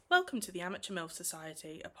Welcome to the Amateur MILF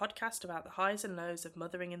Society, a podcast about the highs and lows of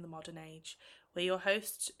mothering in the modern age. We're your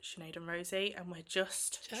hosts, Sinead and Rosie, and we're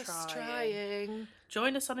just trying.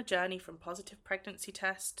 Join us on a journey from positive pregnancy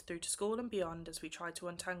test through to school and beyond as we try to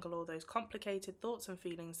untangle all those complicated thoughts and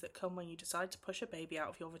feelings that come when you decide to push a baby out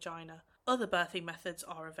of your vagina. Other birthing methods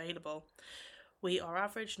are available. We are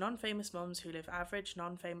average, non-famous mums who live average,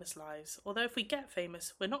 non-famous lives. Although if we get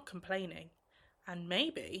famous, we're not complaining. And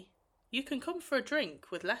maybe you can come for a drink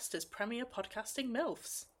with Leicester's premier podcasting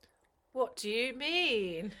MILFs. What do you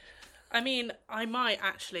mean? I mean, I might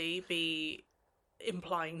actually be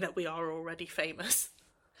implying that we are already famous.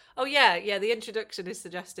 Oh, yeah, the introduction is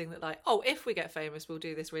suggesting that, like, oh, if we get famous, we'll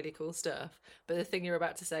do this really cool stuff. But the thing you're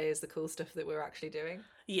about to say is the cool stuff that we're actually doing.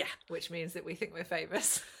 Yeah. Which means that we think we're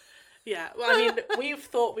famous. Yeah, well, I mean, we've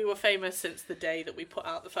thought we were famous since the day that we put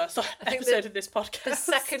out the first episode of this podcast. The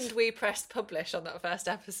second we pressed publish on that first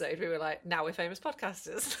episode, we were like, now we're famous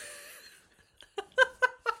podcasters.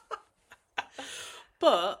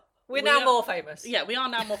 But we're now more famous. Yeah, we are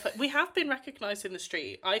now more famous. We have been recognised in the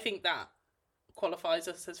street. I think that qualifies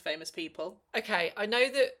us as famous people. Okay, I know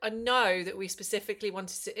that we specifically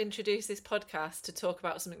wanted to introduce this podcast to talk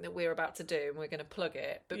about something that we're about to do, and we're going to plug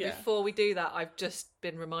it. But before we do that, I've just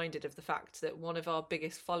been reminded of the fact that one of our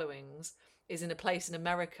biggest followings is in a place in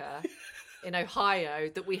America, in Ohio,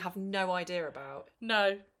 that we have no idea about.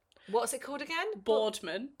 No. What's it called again?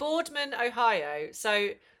 Boardman, Ohio.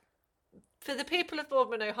 So for the people of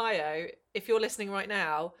Boardman, Ohio, if you're listening right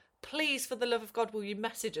now, please, for the love of God, will you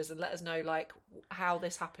message us and let us know, like, how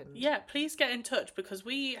this happened? Yeah, please get in touch, because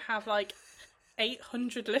we have, like,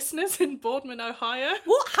 800 listeners in Boardman, Ohio.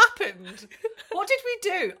 What happened? What did we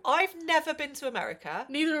do? I've never been to America.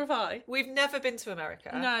 Neither have I. We've never been to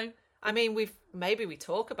America. No. I mean, maybe we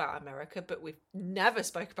talk about America, but we've never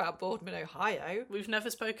spoke about Boardman, Ohio. We've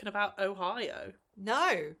never spoken about Ohio.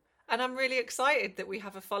 No. And I'm really excited that we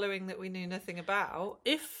have a following that we knew nothing about.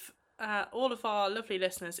 If all of our lovely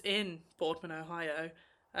listeners in Boardman, Ohio,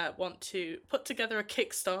 want to put together a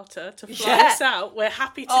Kickstarter to fly us out, we're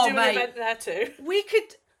happy to do an event there too. We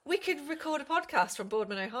could record a podcast from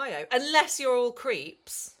Boardman, Ohio, unless you're all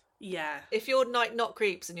creeps. Yeah. If you're not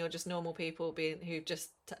creeps and you're just normal people who just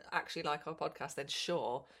actually like our podcast, then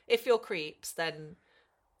sure. If you're creeps, then,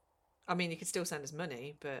 I mean, you can still send us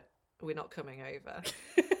money, but we're not coming over.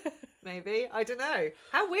 Maybe. I don't know.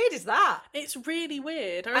 How weird is that? It's really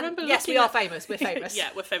weird. I remember yes, we are famous. We're famous. Yeah,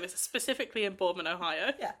 we're famous, specifically in Boardman,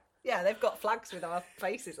 Ohio. Yeah, they've got flags with our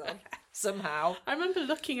faces on, somehow. I remember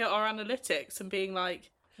looking at our analytics and being like,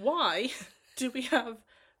 why do we have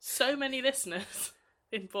so many listeners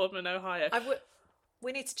in Boardman, Ohio?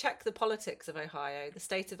 We need to check the politics of Ohio, the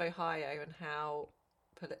state of Ohio, and how,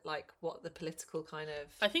 what the political kind of...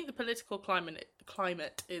 I think the political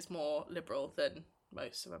climate is more liberal than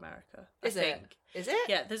most of America. Is it?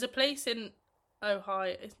 Yeah, there's a place in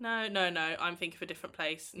Ohio. No, I'm thinking of a different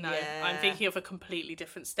place. No, yeah. I'm thinking of a completely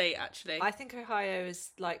different state, actually. I think Ohio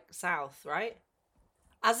is, like, south, right?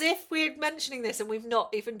 As if we're mentioning this and we've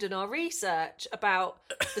not even done our research about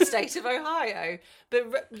the state of Ohio.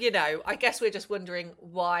 But, I guess we're just wondering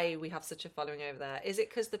why we have such a following over there. Is it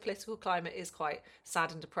because the political climate is quite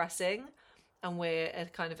sad and depressing and we're a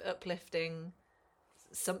kind of uplifting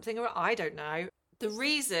something, or I don't know. The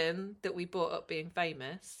reason that we brought up being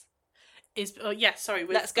famous is... Oh, yeah, sorry,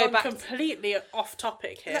 let's go back completely off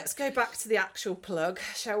topic here. Let's go back to the actual plug,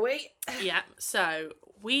 shall we? Yeah, so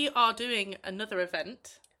we are doing another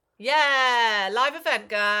event. Yeah, live event,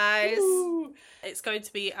 guys. Woo! It's going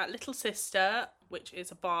to be at Little Sister, which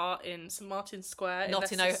is a bar in St Martin's Square.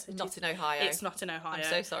 Not in Ohio. It's not in Ohio. I'm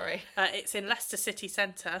so sorry. It's in Leicester City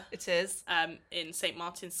Centre. It is. In St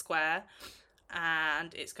Martin's Square.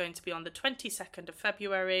 And it's going to be on the 22nd of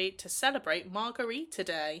February to celebrate Margarita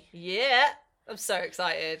Day. Yeah, I'm so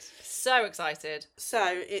excited. So excited. So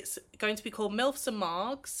it's going to be called MILFs and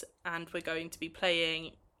Margs, and we're going to be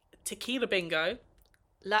playing Tequila Bingo.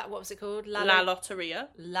 What was it called? La Lotteria.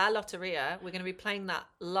 La Lotteria. We're going to be playing that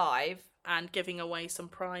live. And giving away some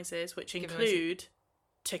prizes, which include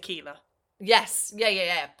tequila. Yes.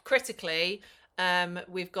 Yeah. Critically,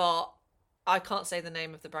 we've got... I can't say the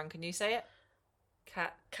name of the brand. Can you say it?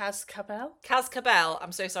 Cascabel? Cascabel.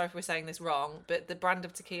 I'm so sorry if we're saying this wrong, but the brand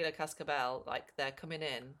of tequila, Cascabel, like, they're coming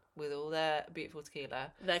in with all their beautiful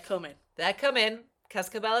tequila. They're coming.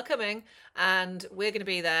 Cascabel are coming, and we're going to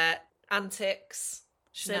be there. Antics,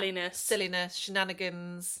 silliness,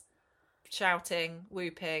 shenanigans, shouting,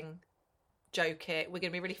 whooping, joking. We're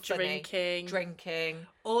going to be really funny. Drinking.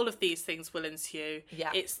 All All of these things will ensue. Yeah.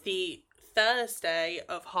 It's the Thursday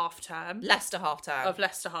of half term. Leicester half term. Of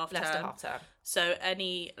Leicester half term. Leicester half term. So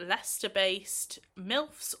any Leicester-based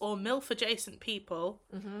MILFs or MILF-adjacent people,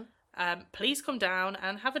 please come down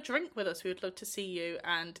and have a drink with us. We would love to see you.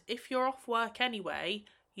 And if you're off work anyway,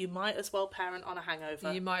 you might as well parent on a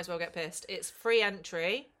hangover. You might as well get pissed. It's free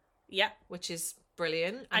entry. Yeah. Which is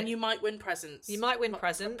brilliant. And you might win presents. You might win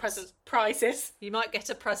presents. Prizes. You might get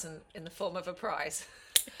a present in the form of a prize.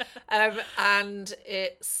 And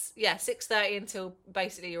it's 6:30 until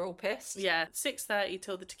basically you're all pissed. Yeah, 6:30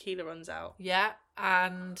 till the tequila runs out. Yeah,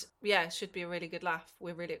 and it should be a really good laugh.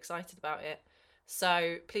 We're really excited about it.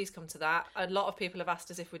 So please come to that. A lot of people have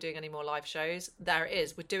asked us if we're doing any more live shows. There it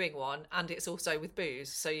is. We're doing one, and it's also with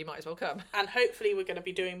booze, so you might as well come. And hopefully we're going to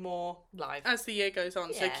be doing more live as the year goes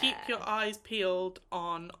on. Yeah. So keep your eyes peeled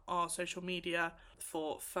on our social media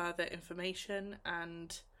for further information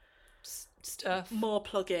and stuff. More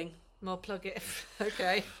plugging.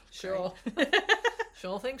 Okay, sure.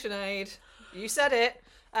 Sure thing, Sinead. You said it.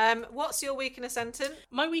 What's your week in a sentence?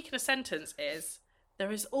 My week in a sentence is,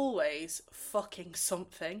 there is always fucking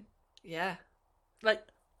something. Yeah. Like,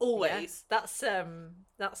 always. Yeah.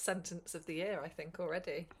 That's sentence of the year, I think,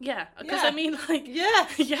 already. Yeah, because I mean, like... Yeah.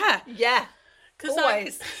 Yeah. Yeah. Because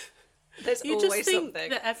always. There's you always just think something.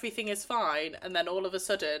 that everything is fine, and then all of a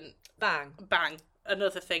sudden... Bang.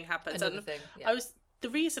 Another thing happens. The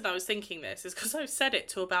reason I was thinking this is because I've said it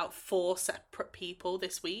to about 4 separate people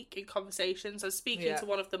this week in conversations. I was speaking to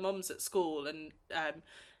one of the mums at school, and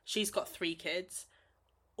she's got 3 kids,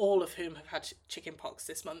 all of whom have had chicken pox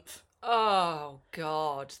this month. Oh,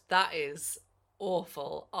 God. That is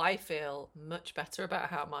awful. I feel much better about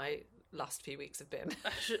how my last few weeks have been.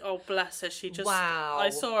 Oh, bless her. She just... Wow. I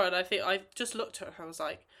saw her, and I think I just looked at her, I was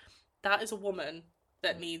like, that is a woman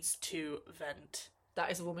that needs to vent. That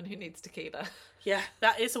is a woman who needs tequila. Yeah,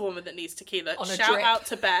 that is a woman that needs tequila. On a Shout drip. out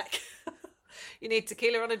to Beck. You need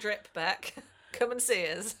tequila on a drip, Beck. Come and see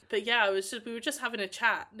us. But yeah, we were just having a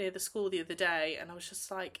chat near the school the other day, and I was just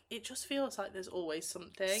like, it just feels like there's always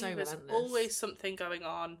something. So there's relentless. always something going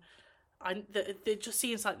on. It just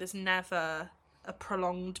seems like there's never a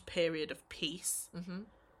prolonged period of peace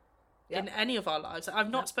in any of our lives. I've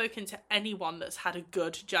not spoken to anyone that's had a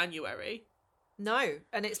good January. No,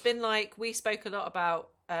 and it's been like, we spoke a lot about,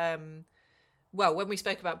 when we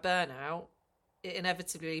spoke about burnout, it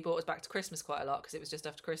inevitably brought us back to Christmas quite a lot because it was just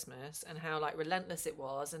after Christmas, and how like relentless it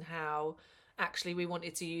was, and how actually we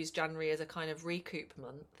wanted to use January as a kind of recoup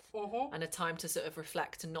month and a time to sort of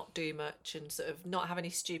reflect and not do much and sort of not have any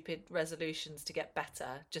stupid resolutions to get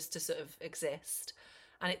better, just to sort of exist.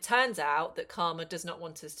 And it turns out that karma does not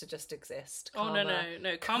want us to just exist.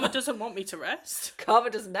 No. Karma doesn't want me to rest.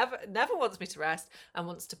 Karma never wants me to rest and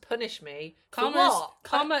wants to punish me.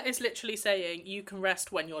 Karma is literally saying you can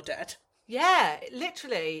rest when you're dead. Yeah,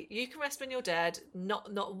 literally, you can rest when you're dead.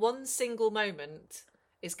 Not one single moment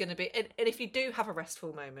is going to be... And if you do have a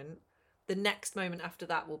restful moment, the next moment after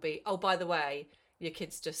that will be, oh, by the way, your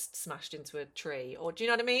kid's just smashed into a tree. Or do you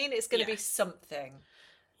know what I mean? It's going to be something.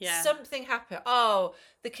 Yeah. Something happened. Oh,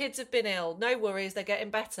 the kids have been ill. No worries, they're getting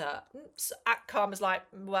better. Karma's like,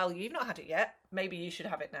 well, you've not had it yet. Maybe you should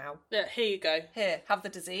have it now. Yeah, here you go. Here, have the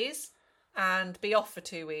disease and be off for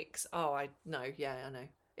 2 weeks. Oh, I know. Yeah, I know.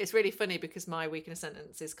 It's really funny because my week in a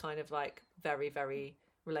sentence is kind of like very, very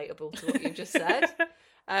relatable to what you just said.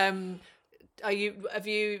 Are you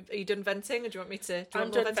done venting, or do you want me to?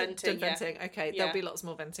 I'm done venting. Venting. Okay, there'll be lots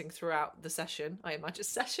more venting throughout the session. I imagine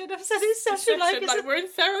session. I've said it's session like we're in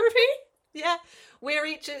therapy. Yeah, we're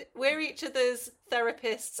each other's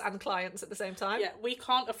therapists and clients at the same time. Yeah, we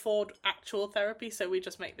can't afford actual therapy, so we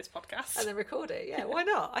just make this podcast and then record it. Yeah, why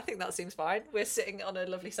not? I think that seems fine. We're sitting on a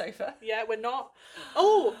lovely sofa. Yeah, we're not.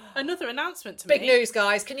 Oh, another announcement to Big news,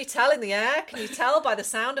 guys. Can you tell in the air? Can you tell by the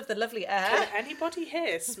sound of the lovely air? Can anybody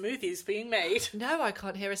hear smoothies being made? No, I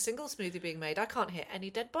can't hear a single smoothie being made. I can't hear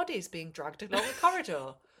any dead bodies being dragged along a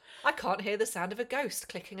corridor. I can't hear the sound of a ghost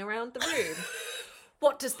clicking around the room.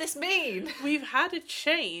 What does this mean? We've had a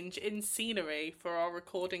change in scenery for our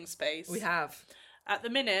recording space. We have. At the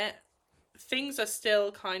minute, things are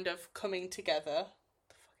still kind of coming together.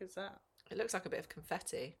 The fuck is that? It looks like a bit of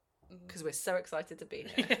confetti because we're so excited to be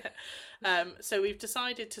here. Yeah. So we've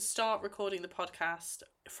decided to start recording the podcast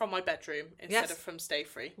from my bedroom instead of from Stay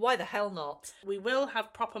Free. Why the hell not? We will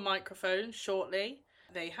have proper microphones shortly.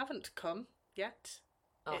 They haven't come yet.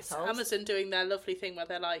 It's Amazon doing their lovely thing where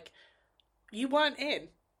they're like, you weren't in.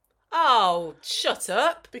 Oh, shut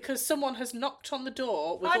up. Because someone has knocked on the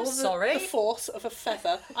door with the force of a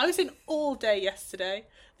feather. I was in all day yesterday.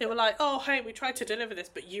 They were like, oh, hey, we tried to deliver this,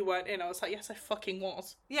 but you weren't in. I was like, yes, I fucking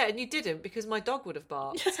was. Yeah, and you didn't because my dog would have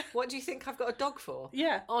barked. Yeah. What do you think I've got a dog for?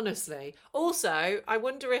 Yeah. Honestly. Also, I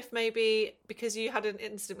wonder if maybe because you had an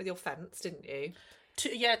incident with your fence, didn't you?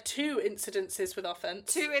 Two incidences with our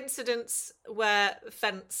fence. 2 incidents where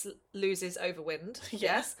fence loses over wind.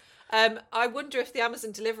 Yes. I wonder if the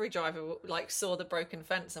Amazon delivery driver saw the broken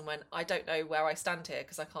fence and went, I don't know where I stand here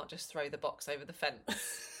because I can't just throw the box over the fence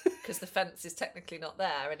because the fence is technically not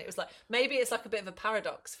there. And it was like, maybe it's like a bit of a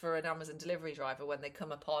paradox for an Amazon delivery driver when they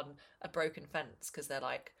come upon a broken fence because they're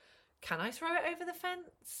like, can I throw it over the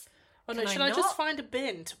fence? Oh no, should I just find a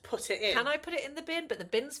bin to put it in? Can I put it in the bin? But the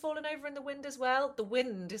bin's fallen over in the wind as well. The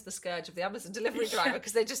wind is the scourge of the Amazon delivery driver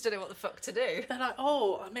because they just don't know what the fuck to do. They're like,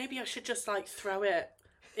 oh, maybe I should just throw it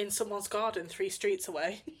in someone's garden 3 streets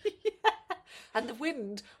away. Yeah. And the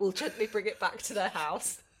wind will gently bring it back to their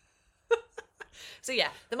house. So yeah,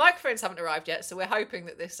 the microphones haven't arrived yet, so we're hoping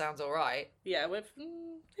that this sounds all right. Yeah,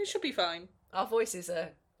 it should be fine. Our voices are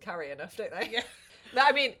carry enough, don't they? Yeah. No,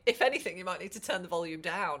 I mean, if anything, you might need to turn the volume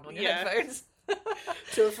down on your headphones.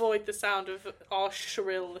 To avoid the sound of our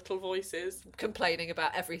shrill little voices. Complaining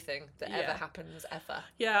about everything that ever happens, ever.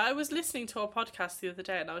 Yeah, I was listening to our podcast the other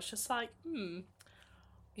day and I was just like, You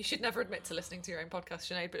should never admit to listening to your own podcast,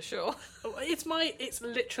 Sinead, but sure. It's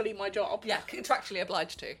literally my job. Yeah, contractually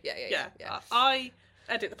obliged to. Yeah. I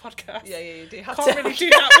edit the podcast. Yeah, you do have Can't really do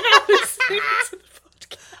that without listening to the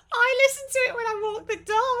podcast. I listen to it when I walk the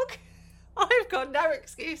dog. I've got no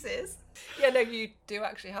excuses. Yeah, no, you do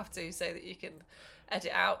actually have to so that you can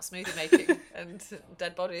edit out smoothie making and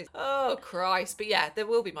dead bodies. Oh, Christ. But yeah, there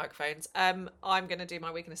will be microphones. I'm going to do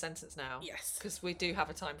my week in a sentence now. Yes. Because we do have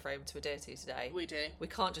a time frame to adhere to today. We do. We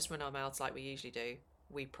can't just run our mouths like we usually do.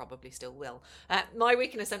 We probably still will. My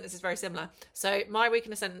week in a sentence is very similar. So my week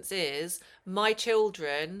in a sentence is, my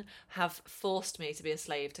children have forced me to be a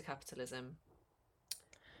slave to capitalism.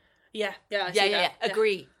 Yeah. I see that.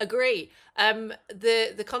 Agree.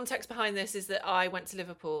 The context behind this is that I went to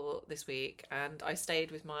Liverpool this week and I stayed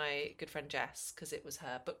with my good friend Jess because it was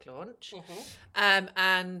her book launch. Mm-hmm.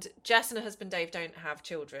 And Jess and her husband Dave don't have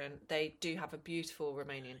children. They do have a beautiful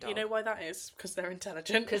Romanian dog. You know why that is? Because they're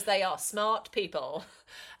intelligent. Because they are smart people.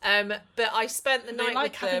 But I spent the night with them. They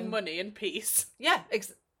like having money and peace. Yeah,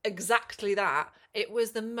 exactly that. It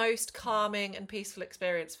was the most calming and peaceful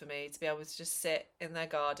experience for me to be able to just sit in their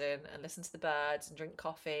garden and listen to the birds and drink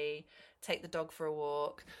coffee, take the dog for a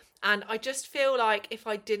walk. And I just feel like if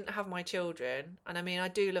I didn't have my children, and I mean, I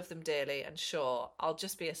do love them dearly, and sure, I'll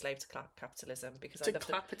just be a slave to capitalism because I love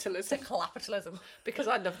capitalism. To capitalism because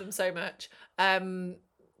I love them so much.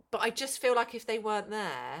 But I just feel like if they weren't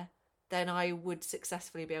there, then I would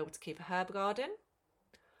successfully be able to keep a herb garden.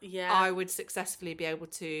 Yeah. I would successfully be able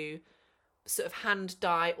to sort of hand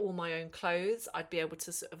dye all my own clothes. I'd be able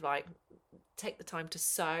to sort of take the time to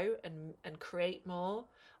sew and create more.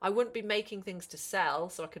 I wouldn't be making things to sell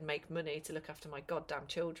so I could make money to look after my goddamn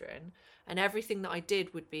children. And everything that I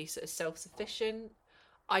did would be sort of self-sufficient.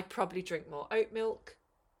 I'd probably drink more oat milk.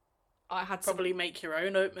 Make your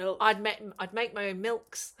own oat milk. I'd make my own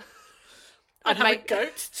milks. I'd make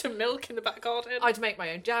goat to milk in the back garden. I'd make my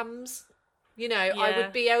own jams. I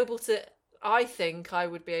would be able to. I think I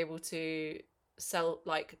would be able to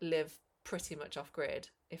live pretty much off grid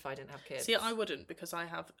if I didn't have kids. See, I wouldn't because I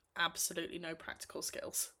have absolutely no practical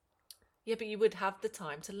skills. Yeah, but you would have the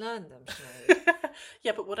time to learn them, Sinead.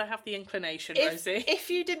 Yeah, but would I have the inclination, Rosie? If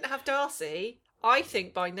you didn't have Darcy, I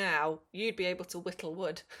think by now you'd be able to whittle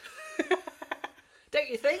wood. Don't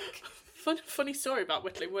you think? Funny story about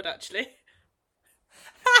whittling wood, actually.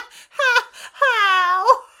 How?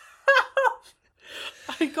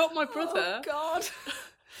 I got my brother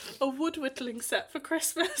a wood whittling set for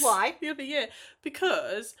Christmas. Why? The other year.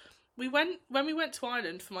 Because when we went to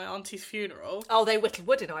Ireland for my auntie's funeral. Oh, they whittle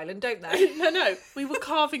wood in Ireland, don't they? No. We were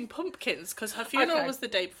carving pumpkins because her funeral was the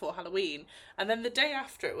day before Halloween. And then the day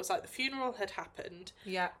after, it was like the funeral had happened.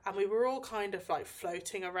 Yeah. And we were all kind of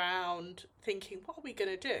floating around thinking, what are we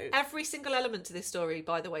going to do? Every single element to this story,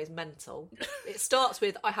 by the way, is mental. It starts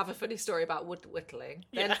with, I have a funny story about wood whittling.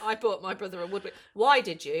 Then I bought my brother a wood whittling. Why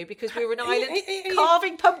did you? Because we were in Ireland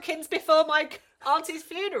carving pumpkins before my auntie's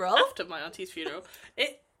funeral. After my auntie's funeral.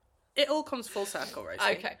 It all comes full circle,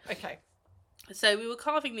 Rosie. Okay. So we were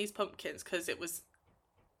carving these pumpkins because it was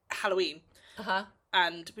Halloween. Uh-huh.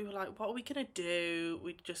 And we were like, what are we going to do?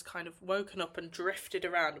 We'd just kind of woken up and drifted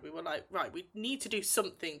around. We were like, right, we need to do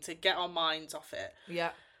something to get our minds off it.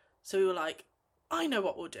 Yeah. So we were like, I know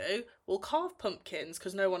what we'll do. We'll carve pumpkins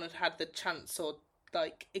because no one had the chance or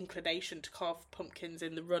like inclination to carve pumpkins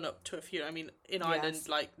in the run up to a funeral. I mean, in Ireland,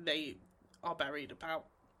 like they are buried about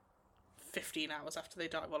 15 hours after they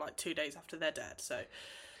die, well, like 2 days after they're dead. So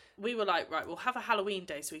we were like, right, we'll have a Halloween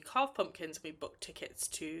day. So we carved pumpkins and we booked tickets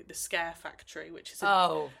to the Scare Factory, which is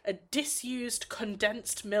a disused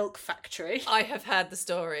condensed milk factory. I have heard the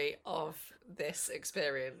story of this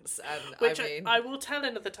experience, and which I mean, I will tell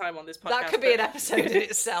another time on this podcast. That could be an episode in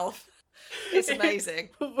itself. It's amazing.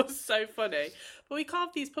 It was so funny. But we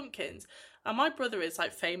carved these pumpkins, and my brother is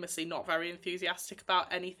like famously not very enthusiastic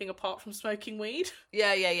about anything apart from smoking weed.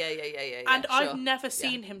 Yeah. And I've never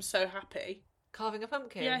seen him so happy. Carving a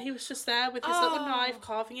pumpkin. Yeah, he was just there with his little knife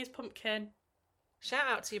carving his pumpkin. Shout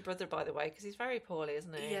out to your brother, by the way, because he's very poorly,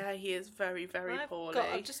 isn't he? Yeah, he is very, very poorly.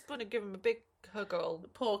 I just want to give him a big hug. The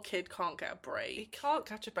poor kid can't get a break. He can't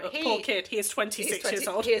catch a break. Poor kid. He is 26 years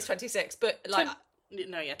old. He is 26, but like...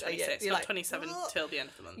 26. You're like 27 till the end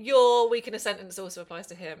of the month. Your weak in a sentence also applies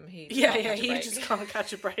to him. He just can't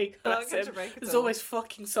catch a break. There's always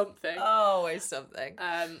fucking something. Always something.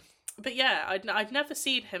 But yeah, I'd never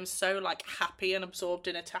seen him so like happy and absorbed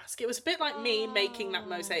in a task. It was a bit like me making that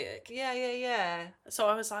mosaic. Yeah. So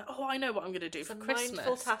I was like, I know what I'm going to do for Christmas.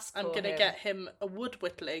 I'm going to get him a wood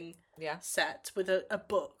whittling set with a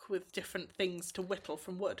book with different things to whittle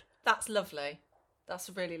from wood. That's lovely. That's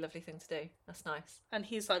a really lovely thing to do. That's nice. And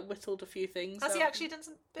he's like whittled a few things. Has he actually done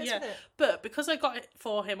some bits with it? But because I got it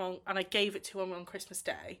for him and I gave it to him on Christmas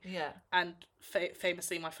Day. Yeah. And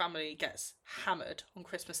famously my family gets hammered on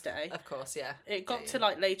Christmas Day. Of course, yeah. It got to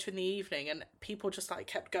like later in the evening and people just like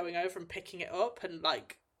kept going over and picking it up and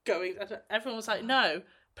like going. Everyone was like, no,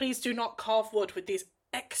 please do not carve wood with these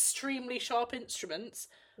extremely sharp instruments.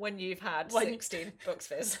 When you've had 16 Bucks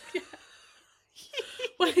Fizz. Yeah.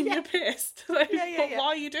 When you're pissed. Like, why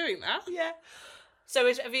are you doing that? Yeah. So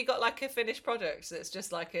have you got like a finished product that's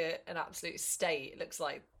just like an absolute state? It looks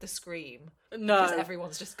like the Scream. No. Because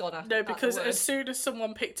everyone's just gone after No, because as soon as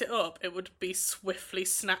someone picked it up, it would be swiftly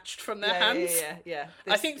snatched from their hands. Yeah.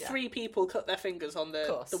 I think 3 people cut their fingers on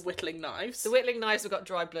the whittling knives. The whittling knives have got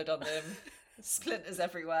dry blood on them. Splinters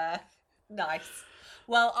everywhere. Nice.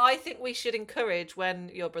 Well, I think we should encourage, when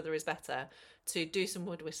your brother is better, to do some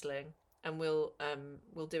wood whistling. And we'll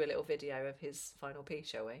do a little video of his final piece,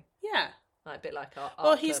 shall we? Yeah. Like, a bit like our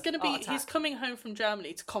Well, he's coming home from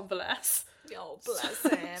Germany to convalesce. Oh, bless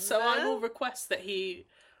him. So I will request that he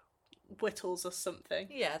whittles us something.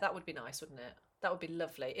 Yeah, that would be nice, wouldn't it? That would be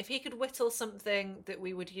lovely. If he could whittle something that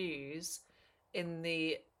we would use in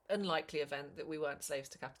the unlikely event that we weren't slaves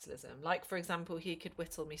to capitalism. Like, for example, he could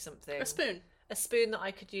whittle me something. A spoon. A spoon that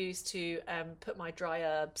I could use to put my dry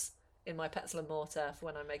herbs in my pestle and mortar for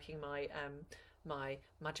when I'm making my my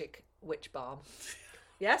magic witch balm.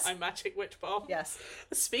 Yes? My magic witch balm? Yes.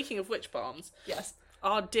 Speaking of witch balms. Yes.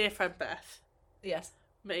 Our dear friend Beth. Yes.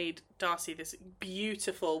 Made Darcy this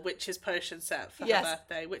beautiful witch's potion set for her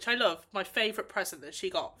birthday, which I love. My favourite present that she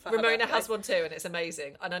got for her birthday. Ramona has one too, and it's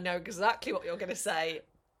amazing. And I know exactly what you're going to say.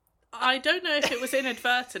 I don't know if it was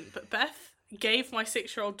inadvertent, but Beth gave my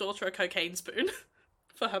 6-year-old daughter a cocaine spoon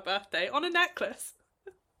for her birthday on a necklace.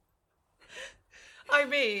 I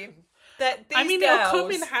mean, it'll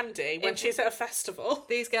come in handy when she's at a festival.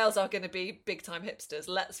 These girls are going to be big time hipsters,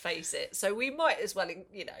 let's face it. So we might as well,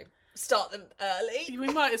 start them early. We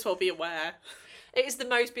might as well be aware. It is the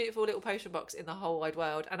most beautiful little potion box in the whole wide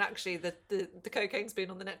world. And actually, the cocaine spoon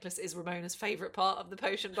on the necklace is Ramona's favourite part of the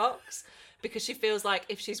potion box, because she feels like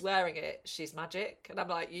if she's wearing it, she's magic. And I'm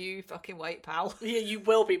like, you fucking wait, pal. Yeah, you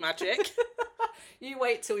will be magic. You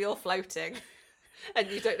wait till you're floating.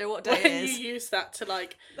 And you don't know what day when it is. You use that to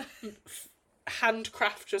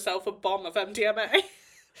handcraft yourself a bomb of MDMA.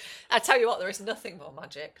 I tell you what, there is nothing more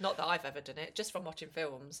magic. Not that I've ever done it, just from watching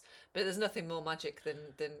films. But there's nothing more magic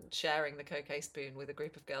than sharing the cocaine spoon with a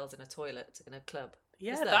group of girls in a toilet in a club.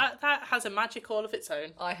 Yeah, that has a magic all of its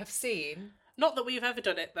own. I have seen. Not that we've ever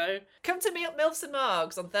done it though. Come to me at Milfs and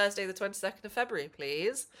Margs on Thursday the 22nd of February,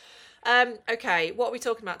 please. Okay, what are we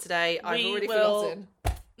talking about today? I've already forgotten.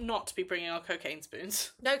 Not to be bringing our cocaine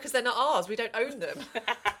spoons. No, because they're not ours. We don't own them.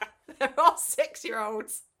 They're our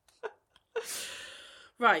 6-year-olds.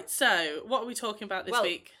 Right, so what are we talking about this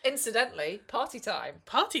week? Incidentally, party time.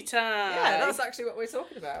 Party time! Yeah, that's actually what we're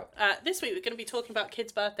talking about. This week we're going to be talking about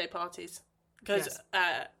kids' birthday parties. Because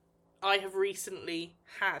I have recently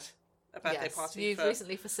had a birthday party. You've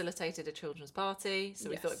recently facilitated a children's party, so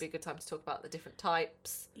we thought it'd be a good time to talk about the different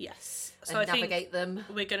types. Yes. So and navigate them.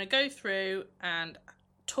 We're going to go through and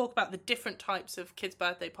talk about the different types of kids'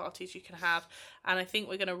 birthday parties you can have, and I think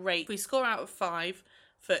we're going to rate. We score out of 5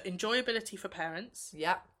 for enjoyability for parents,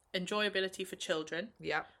 yeah, enjoyability for children,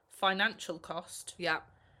 yeah, financial cost, yeah,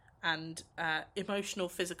 and emotional,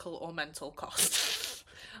 physical, or mental cost.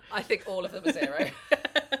 I think all of them are 0.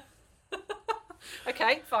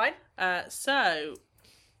 Okay, fine. So,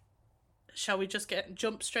 shall we just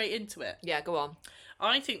jump straight into it? Yeah, go on.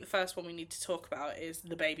 I think the first one we need to talk about is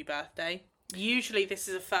the baby birthday. Usually this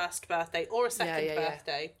is a first birthday or a second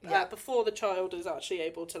birthday. Yeah. Before the child is actually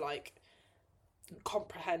able to, like,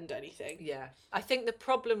 comprehend anything. Yeah. I think the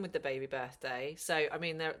problem with the baby birthday, so, I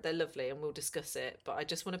mean, they're lovely and we'll discuss it, but I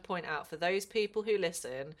just want to point out for those people who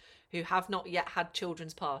listen who have not yet had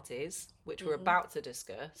children's parties, which we're about to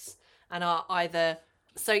discuss, and are either...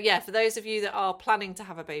 So, yeah, for those of you that are planning to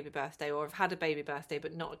have a baby birthday or have had a baby birthday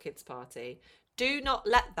but not a kid's party... Do not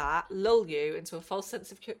let that lull you into a false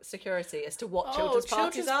sense of security as to what children's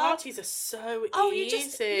parties are. Parties are so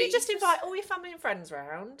easy. You just invite all your family and friends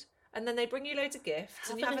round, and then they bring you loads of gifts,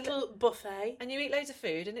 have and you have a little buffet, and you eat loads of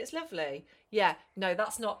food, and it's lovely. Yeah, no,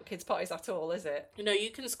 that's not kids' parties at all, is it? You know,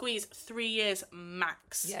 you can squeeze 3 years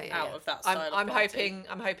max out of that style of I'm party.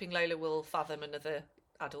 hoping Lola will fathom another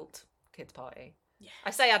adult kids' party. Yeah.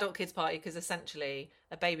 I say adult kids party because essentially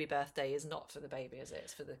a baby birthday is not for the baby, is it?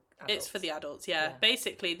 It's for the adults. It's for the adults, yeah.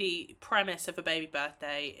 Basically, the premise of a baby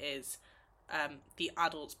birthday is the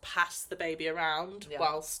adults pass the baby around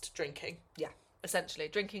whilst drinking. Yeah. Essentially,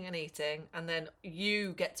 drinking and eating, and then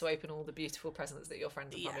you get to open all the beautiful presents that your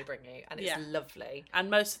friends and family bring you, and it's lovely.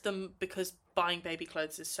 And most of them, because buying baby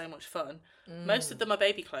clothes is so much fun, most of them are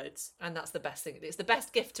baby clothes. And that's the best thing. It's the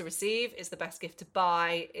best gift to receive, it's the best gift to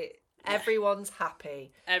buy. Everyone's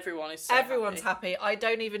happy. Everyone's happy. I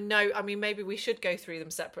don't even know. I mean, maybe we should go through them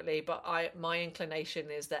separately, but my inclination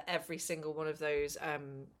is that every single one of those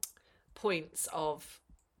points of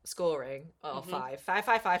scoring are 5. 5,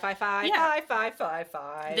 5, 5, 5, 5, 5, 5, 5,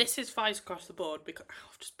 5. This is 5s across the board because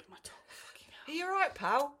I've just bit my tongue. Are you alright,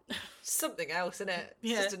 pal? Something else, isn't it?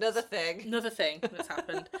 It's just another thing. Another thing that's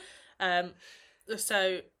happened.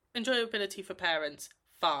 So, enjoyability for parents,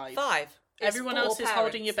 5. 5. Everyone else is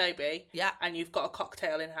holding your baby. Yeah. And you've got a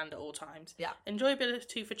cocktail in hand at all times. Yeah.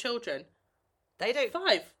 Enjoyability for children. They don't...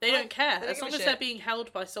 5. They don't care. As long as they're being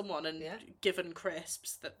held by someone and given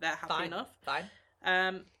crisps, that they're happy enough. Fine.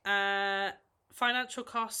 Financial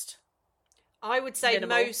cost. I would say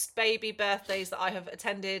most baby birthdays that I have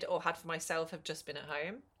attended or had for myself have just been at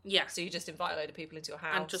home. Yeah. So you just invite a load of people into your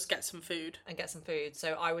house. And just get some food.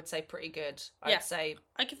 So I would say pretty good. I'd say...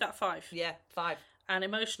 I give that 5. Yeah, 5. And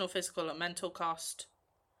emotional, physical, and mental cost.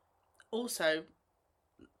 Also,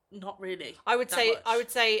 not really. I would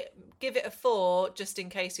say give it a 4, just in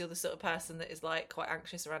case you're the sort of person that is like quite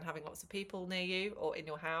anxious around having lots of people near you or in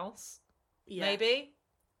your house. Yeah. Maybe.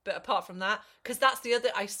 But apart from that, because that's the other,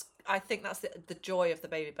 I think that's the joy of the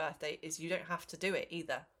baby birthday is you don't have to do it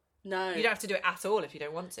either. No. You don't have to do it at all if you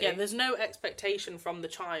don't want to. Yeah, there's no expectation from the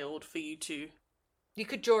child for you to... You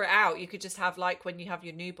could draw it out. You could just have, like, when you have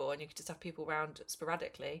your newborn, you could just have people around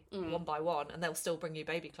sporadically, one by one, and they'll still bring you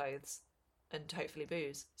baby clothes and hopefully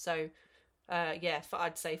booze. So, I'd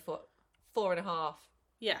say 4.5.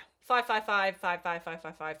 Yeah. 5, 5, 5, 5, 5, 5,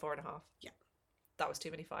 5, 5, 4.5. Yeah. That was too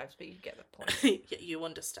many 5s, but you get the point. Yeah, you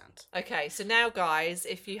understand. Okay, so now, guys,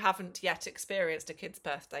 if you haven't yet experienced a kid's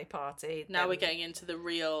birthday party... Now we're getting into the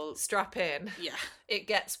real... Strap in. Yeah. It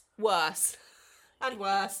gets worse. And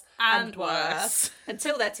worse. And worse.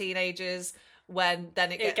 Until they're teenagers, when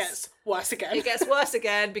then it gets worse again. It gets worse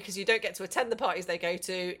again because you don't get to attend the parties they go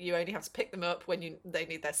to. You only have to pick them up when they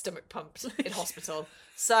need their stomach pumped in hospital.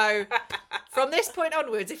 So from this point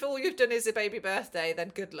onwards, if all you've done is a baby birthday, then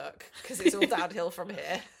good luck because it's all downhill from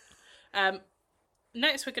here.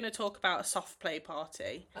 Next, we're going to talk about a soft play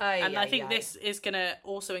party. And I think this is going to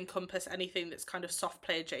also encompass anything that's kind of soft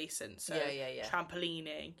play adjacent. So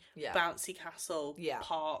trampolining, bouncy castle,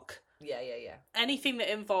 park. Yeah. Anything that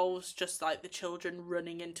involves just like the children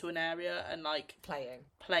running into an area and like playing.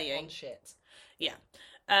 On shit. Yeah.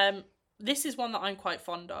 This is one that I'm quite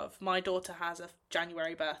fond of. My daughter has a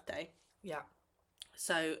January birthday. Yeah.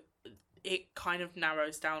 So it kind of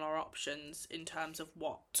narrows down our options in terms of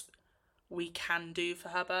what we can do for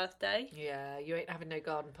her birthday. Yeah, you ain't having no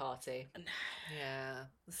garden party. Yeah,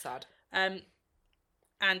 that's sad. And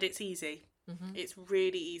it's easy. Mm-hmm. It's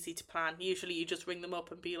really easy to plan. Usually you just ring them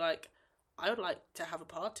up and be like, I would like to have a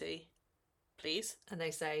party, please. And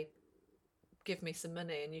they say, give me some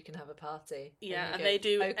money and you can have a party. Yeah, and they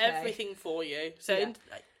do everything for you. So,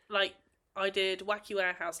 like, I did Wacky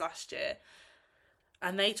Warehouse last year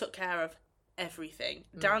and they took care of everything,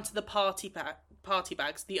 down to the party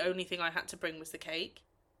bags. The only thing I had to bring was the cake.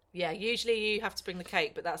 Yeah, usually you have to bring the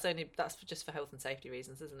cake, but that's just for health and safety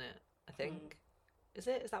reasons, isn't it? I think. Is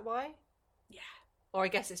it? Is that why? Yeah. Or I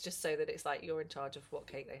guess it's just so that it's like you're in charge of what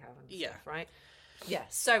cake they have and stuff, right? Yeah,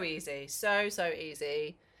 so easy. So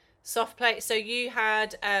easy. Soft play. So you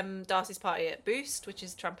had Darcy's party at Boost, which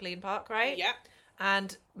is a trampoline park, right? Yeah.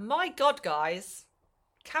 And my God, guys,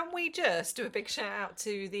 can we just do a big shout out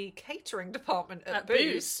to the catering department at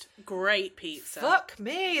Boost? Great pizza. Fuck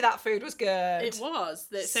me, that food was good. It was.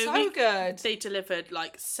 So good. They delivered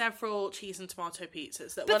like several cheese and tomato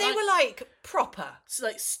pizzas but they were like proper.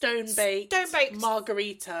 Like stone-baked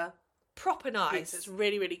margarita. Proper nice. It's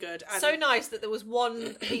really, really good. And so nice that there was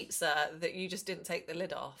one pizza that you just didn't take the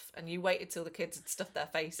lid off and you waited till the kids had stuffed their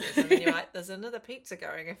faces and then you're like, there's another pizza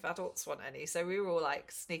going if adults want any. So we were all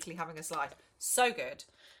like sneakily having a slice. So good.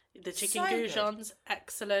 The chicken goujons,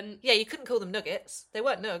 excellent. Yeah, you couldn't call them nuggets. They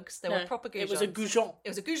weren't nugs. They were proper goujons. It was a goujon. It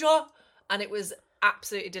was a goujon and it was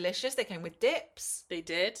absolutely delicious. They came with dips. They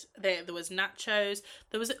did. There was nachos.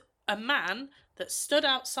 There was a man that stood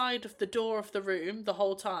outside of the door of the room the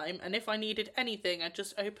whole time, and if I needed anything, I'd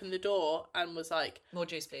just open the door and was like, more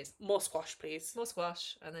juice, please. More squash, please. More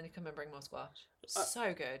squash, and then you come and bring more squash.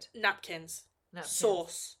 So good. Napkins.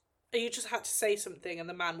 Sauce. You just had to say something and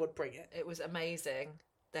the man would bring it. It was amazing.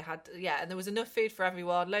 They had, and there was enough food for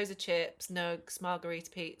everyone. Loads of chips, nugs, margarita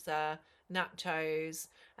pizza, nachos,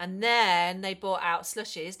 and then they brought out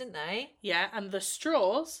slushies, didn't they? Yeah, and the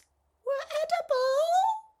straws were edible.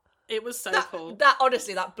 It was so cool. That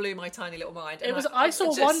honestly, that blew my tiny little mind. It was. I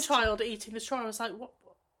saw one child eating the straw. I was like, "What?"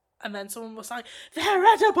 And then someone was like, "They're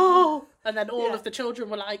edible." And then all of the children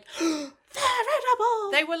were like, "They're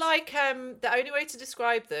edible." They were like, the only way to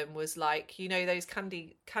describe them was like, you know, those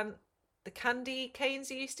candy canes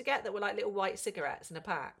you used to get that were like little white cigarettes in a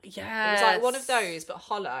pack. Yeah, it was like one of those but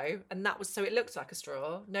hollow, and that was so it looked like a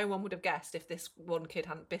straw. No one would have guessed if this one kid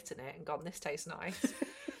hadn't bitten it and gone, "This tastes nice."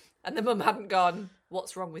 And the mum hadn't gone,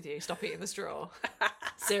 "What's wrong with you? Stop eating the straw."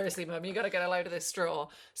 Seriously, mum, you got to get a load of this straw.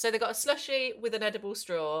 So they got a slushie with an edible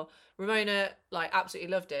straw. Ramona, like,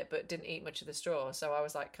 absolutely loved it, but didn't eat much of the straw. So I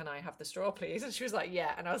was like, "Can I have the straw, please?" And she was like,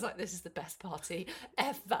 "Yeah." And I was like, "This is the best party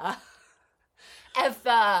ever."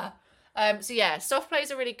 Ever. So yeah, soft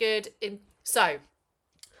plays are really good. So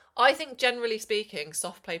I think generally speaking,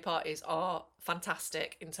 soft play parties are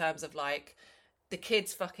fantastic in terms of like, the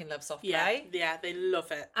kids fucking love soft play. Yeah, they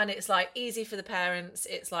love it. And it's like easy for the parents.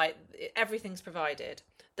 It's like everything's provided.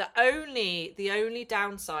 The only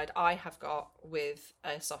downside I have got with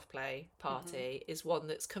a soft play party is one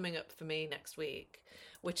that's coming up for me next week,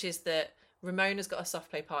 which is that Ramona's got a soft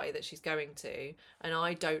play party that she's going to, and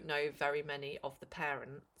I don't know very many of the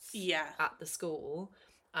parents at the school.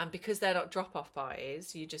 And because they're not drop-off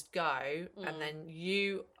parties, you just go and then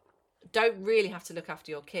you don't really have to look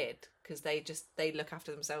after your kid because they look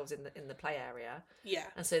after themselves in the play area. Yeah.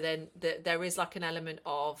 And so then there is like an element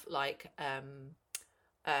of like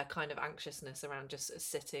kind of anxiousness around just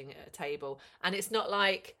sitting at a table, and it's not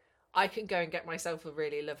like I can go and get myself a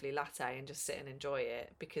really lovely latte and just sit and enjoy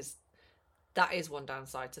it, because that is one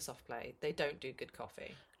downside to soft play. They don't do good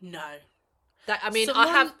coffee. No.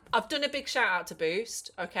 I've done a big shout out to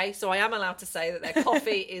Boost, okay? So I am allowed to say that their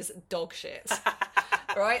coffee is dog shit.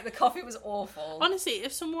 Right? The coffee was awful. Honestly,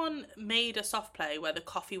 if someone made a soft play where the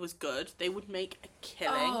coffee was good, they would make a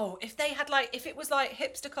killing. Oh, if it was like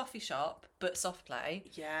hipster coffee shop but soft play.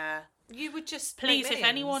 Yeah. You would just please, if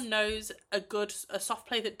anyone knows a soft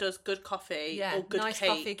play that does good coffee or good nice cake.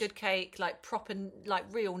 Coffee, good cake, like proper, like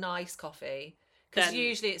real nice coffee. Because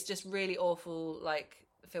usually it's just really awful, like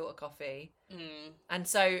filter coffee. And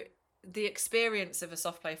so the experience of a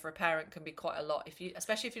soft play for a parent can be quite a lot,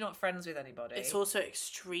 especially if you're not friends with anybody. It's also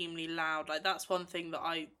extremely loud. Like, that's one thing that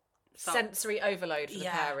I felt. Sensory overload for the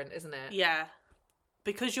parent, isn't it? Yeah,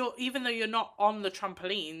 because even though you're not on the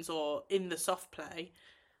trampolines or in the soft play,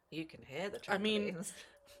 you can hear the trampolines. I mean,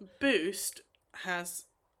 Boost has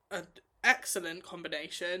an excellent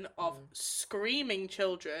combination of screaming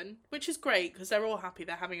children, which is great because they're all happy,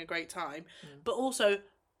 they're having a great time, but also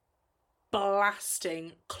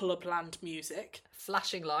blasting clubland music,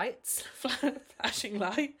 flashing lights.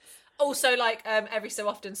 Also, like every so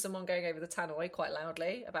often, someone going over the tannoy quite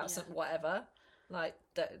loudly about some whatever, like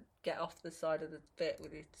get off the side of the bit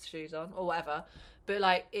with your shoes on or whatever. But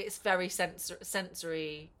like, it's very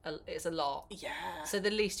sensory. It's a lot. Yeah. So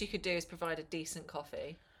the least you could do is provide a decent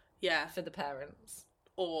coffee. Yeah. For the parents.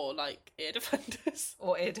 Or like ear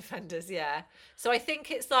defenders. Yeah. So I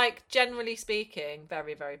think it's like, generally speaking,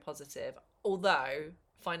 very, very positive. Although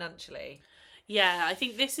financially. Yeah, I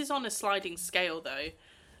think this is on a sliding scale though.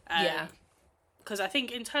 Because I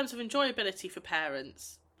think in terms of enjoyability for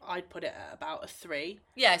parents, I'd put it at about a 3.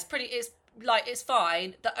 Yeah, it's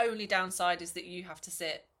fine. The only downside is that you have to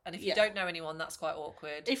sit, and if you don't know anyone, that's quite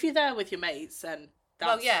awkward. If you're there with your mates, then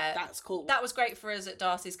that's cool. That was great for us at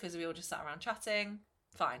Darcy's because we all just sat around chatting.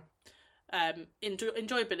 Fine.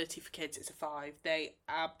 Enjoyability for kids, it's a 5. They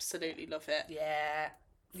absolutely love it. Yeah.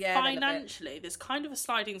 Financially, there's kind of a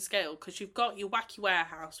sliding scale because you've got your Wacky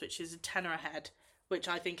Warehouse, which is a tenner a head, which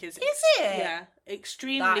I think is... Is it? Yeah,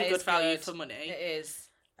 extremely good value for money. It is.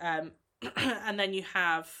 And then you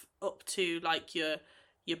have up to like your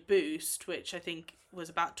Boost, which I think was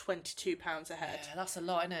about £22 a head. Yeah, that's a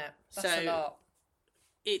lot, isn't it? That's a lot.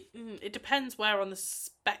 It depends where on the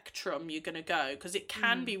spectrum you're going to go, because it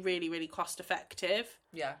can be really, really cost effective.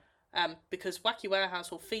 Yeah. Because Wacky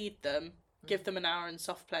Warehouse will feed them, give them an hour in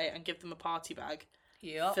soft play, and give them a party bag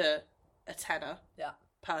for a tenner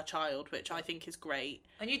per child, which I think is great.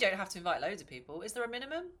 And you don't have to invite loads of people. Is there a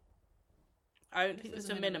minimum? I don't think there's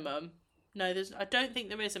a minimum. No, I don't think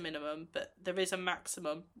there is a minimum, but there is a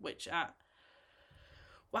maximum, which at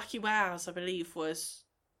Wacky Warehouse, I believe, was...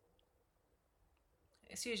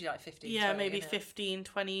 It's usually like 15, yeah, 20, maybe 15,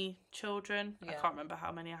 20 children. Yeah. I can't remember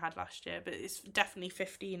how many I had last year, but it's definitely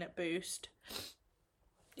 15 at Boost.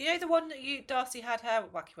 You know the one that Darcy had her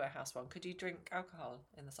Wacky Warehouse one? Could you drink alcohol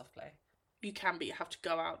in the soft play? You can, but you have to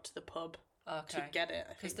go out to the pub to get it.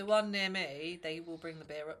 Because the one near me, they will bring the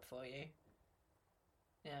beer up for you.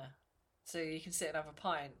 Yeah. So you can sit and have a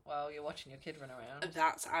pint while you're watching your kid run around.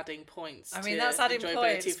 That's adding points. I mean, that's adding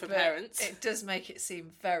points for parents. It does make it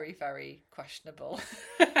seem very, very questionable.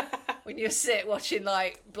 When you sit watching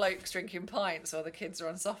like blokes drinking pints while the kids are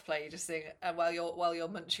on soft play, you just think, and while you're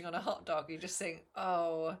munching on a hot dog, you just think,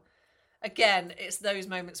 oh. Again, it's those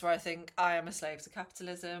moments where I think I am a slave to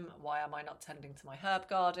capitalism. Why am I not tending to my herb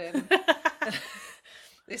garden?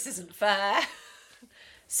 This isn't fair.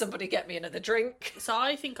 Somebody get me another drink. So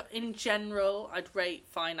I think in general, I'd rate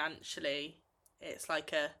financially, it's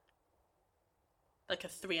like a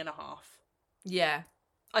 3.5. Yeah,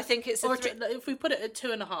 I think it's. If we put it at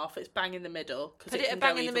 2.5, it's bang in the middle. Put it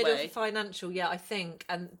bang in the middle for financial. Yeah, I think,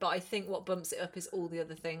 but I think what bumps it up is all the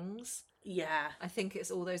other things. Yeah, I think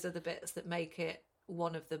it's all those other bits that make it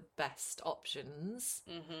one of the best options.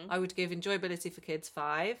 Mm-hmm. I would give enjoyability for kids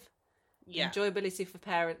 5. Yeah. Enjoyability for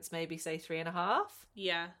parents, maybe say 3.5.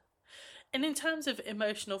 Yeah. And in terms of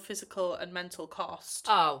emotional, physical and mental cost,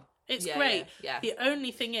 it's great. Yeah. The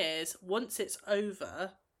only thing is, once it's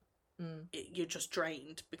over, you're just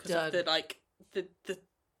drained because of the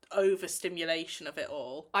overstimulation of it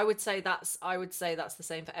all. I would say that's the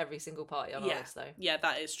same for every single party on our list, though. Yeah,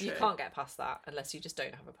 that is true. You can't get past that unless you just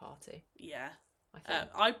don't have a party. Yeah.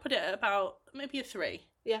 I'd put it at about maybe a 3.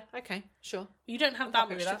 Yeah, okay, sure. You don't have that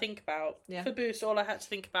much to think about. Yeah. For Boost, all I had to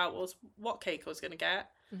think about was what cake I was going to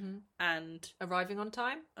get, and arriving on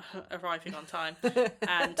time.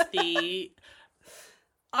 And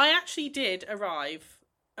I actually did arrive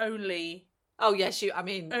only. Oh yes,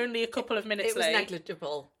 only a couple of minutes late. It was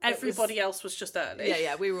negligible. Everybody else was just early.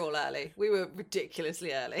 Yeah, we were all early. We were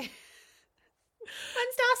ridiculously early.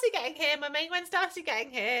 When's Darcy getting here, Mummy? When's Darcy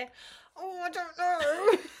getting here? Oh, I don't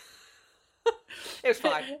know. It was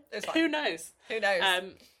fine. Who knows?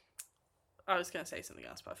 I was going to say something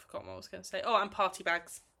else, but I forgot what I was going to say. Oh, and party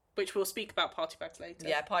bags, which we'll speak about party bags later.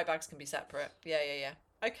 Yeah, party bags can be separate. Yeah.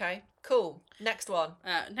 Okay, cool. Next one.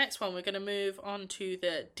 Next one, we're going to move on to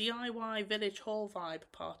the DIY Village Hall Vibe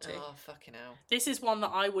party. Oh, fucking hell. This is one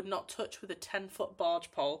that I would not touch with a 10-foot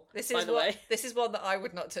barge pole, This is one that I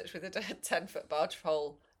would not touch with a 10-foot barge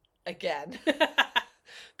pole again.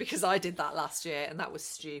 Because I did that last year and that was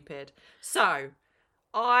stupid. So,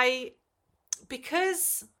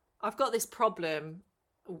 because I've got this problem,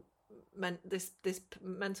 this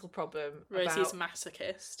mental problem. Rosie's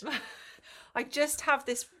masochist. I just have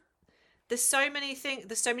this. There's so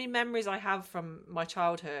many memories I have from my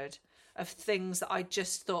childhood of things that I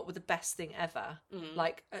just thought were the best thing ever.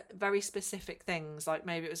 Like very specific things, like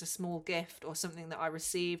maybe it was a small gift or something that I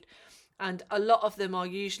received. And a lot of them are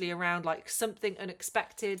usually around like something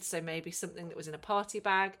unexpected. So maybe something that was in a party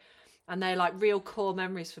bag. And they're like real core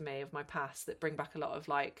memories for me of my past that bring back a lot of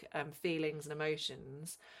like feelings and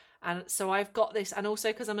emotions. And so I've got this, and also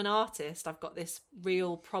because I'm an artist, I've got this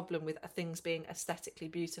real problem with things being aesthetically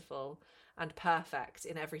beautiful and perfect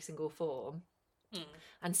in every single form.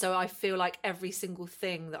 And so I feel like every single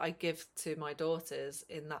thing that I give to my daughters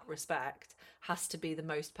in that respect has to be the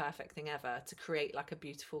most perfect thing ever to create like a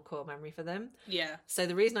beautiful core memory for them. Yeah. So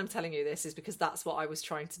the reason I'm telling you this is because that's what I was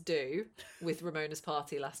trying to do with Ramona's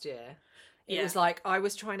party last year. It was like I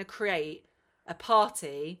was trying to create a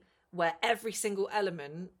party where every single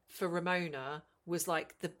element for Ramona was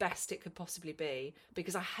like the best it could possibly be,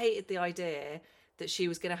 because I hated the idea that she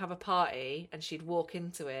was going to have a party and she'd walk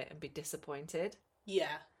into it and be disappointed.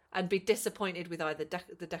 Yeah. And be disappointed with either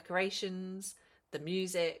the decorations, the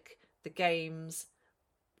music, the games,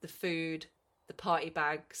 the food, the party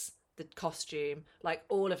bags, the costume, like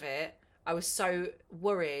all of it. I was so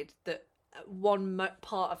worried that one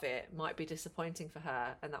part of it might be disappointing for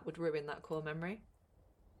her, and that would ruin that core memory.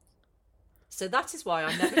 So that is why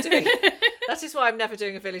I'm never doing. That is why I'm never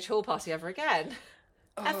doing a village hall party ever again.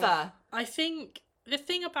 Ever. I think the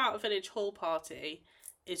thing about a village hall party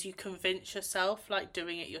is you convince yourself like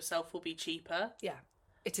doing it yourself will be cheaper. Yeah,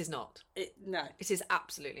 it is not. No, it is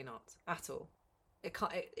absolutely not at all. It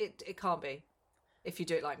can't. It can't be. If you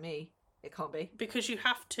do it like me, it can't be, because you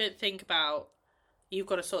have to think about. You've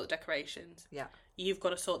got to sort the decorations. Yeah. You've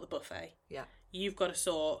got to sort the buffet. Yeah. You've got to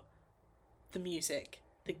sort the music,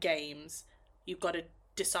 the games. You've got to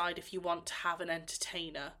decide if you want to have an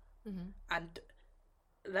entertainer. Mm-hmm. And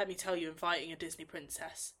let me tell you, inviting a Disney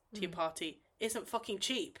princess to your party isn't fucking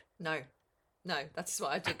cheap. No, that is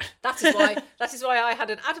what I did. That is why I had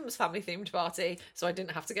an Addams Family themed party, so I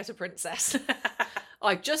didn't have to get a princess.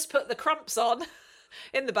 I just put the Crumps on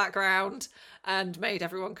in the background and made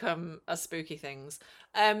everyone come as spooky things.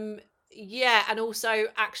 Yeah, and also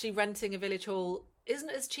actually renting a village hall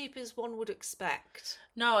isn't as cheap as one would expect.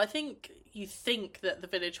 No, I think you think that the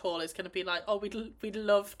village hall is going to be like, oh, we'd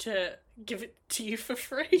love to give it to you for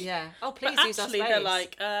free. Yeah. Oh, please use our space. Actually, they're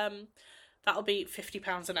like, that'll be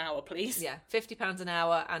 £50 an hour, please. Yeah, £50 an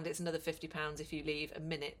hour, and it's another £50 if you leave a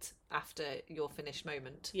minute after your finished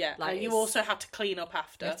moment. Yeah, like and you also have to clean up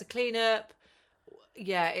after. You have to clean up.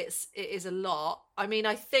 Yeah, it is a lot. I mean,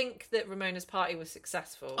 I think that Ramona's party was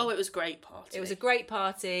successful. Oh, it was a great party. It was a great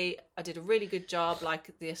party. I did a really good job.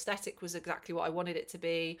 Like, the aesthetic was exactly what I wanted it to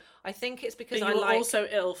be. I think it's because you were also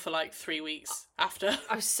ill for like 3 weeks after.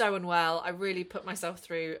 I was so unwell. I really put myself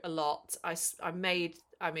through a lot. I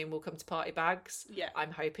mean, we'll come to party bags. Yeah.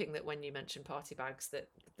 I'm hoping that when you mention party bags, that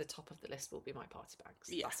the top of the list will be my party bags.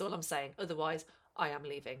 Yeah. That's all I'm saying. Otherwise, I am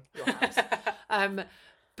leaving your house.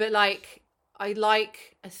 But like, I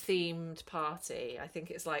like a themed party. I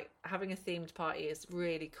think it's like having a themed party is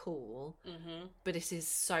really cool, but it is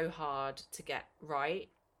so hard to get right.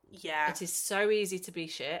 Yeah. It is so easy to be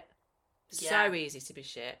shit. So easy to be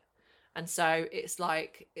shit. And so it's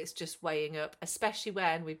like, it's just weighing up, especially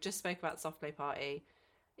when we've just spoke about the soft play party.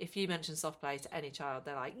 If you mention soft play to any child,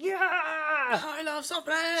 they're like, yeah, I love soft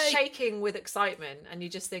play, shaking with excitement. And you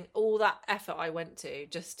just think, all that effort I went to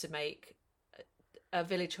just to make a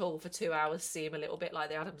village hall for 2 hours seem a little bit like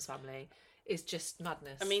the Addams Family is just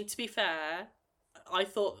madness. I mean, to be fair, I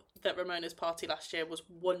thought that Ramona's party last year was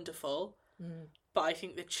wonderful. But I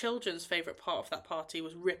think the children's favourite part of that party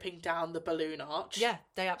was ripping down the balloon arch. Yeah,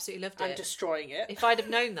 they absolutely loved it. And destroying it. If I'd have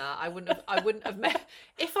known that, I wouldn't have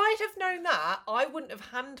if I'd have known that, I wouldn't have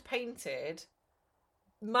hand painted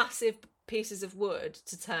massive pieces of wood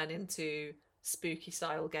to turn into spooky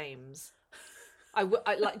style games. I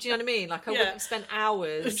like, do you know what I mean? Like, I wouldn't have spent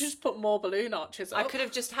hours. Just put more balloon arches up. I could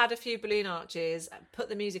have just had a few balloon arches, put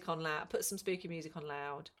the music on loud, put some spooky music on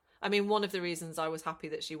loud. I mean, one of the reasons I was happy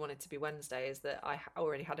that she wanted to be Wednesday is that I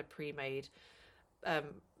already had a pre-made.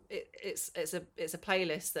 It's a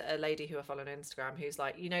playlist that a lady who I follow on Instagram, who's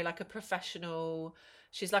like, you know, like a professional.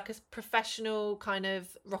 She's like a professional kind of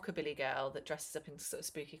rockabilly girl that dresses up in sort of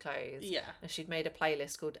spooky clothes. Yeah. And she'd made a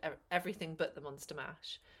playlist called Everything But the Monster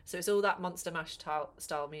Mash. So it's all that Monster Mash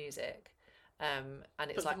style music, and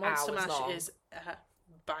it's like Monster hours Mash long. Is a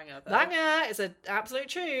banger, though. Banger! It's an absolute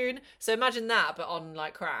tune. So imagine that, but on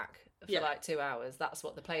like crack for like 2 hours. That's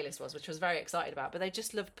what the playlist was, which I was very excited about. But they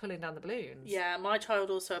just loved pulling down the balloons. Yeah, my child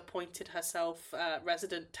also appointed herself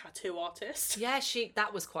resident tattoo artist. Yeah,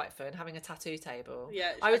 that was quite fun, having a tattoo table.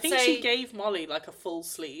 Yeah, I think she gave Molly like a full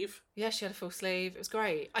sleeve. Yeah, she had a full sleeve. It was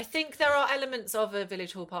great. I think there are elements of a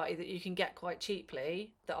village hall party that you can get quite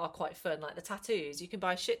cheaply that are quite fun, like the tattoos. You can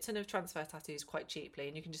buy a shit ton of transfer tattoos quite cheaply,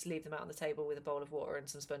 and you can just leave them out on the table with a bowl of water and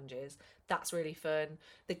some sponges. That's really fun.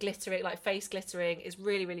 The glittering, like face glittering, is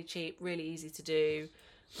really, really cheap, really easy to do.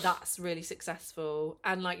 That's really successful.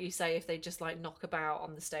 And like you say, if they just like knock about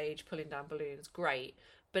on the stage pulling down balloons, great.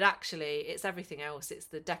 But actually, it's everything else. It's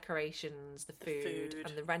the decorations, the food,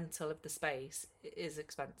 and the rental of the space. It is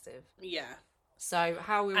expensive. Yeah. So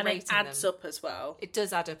how are we rating them? And it adds up as well. It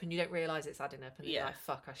does add up, and you don't realise it's adding up. And yeah. You're like,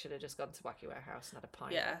 fuck, I should have just gone to Wacky Warehouse and had a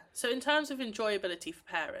pint. Yeah. So in terms of enjoyability for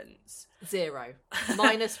parents... 0.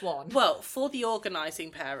 -1. Well, for the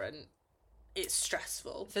organising parent, it's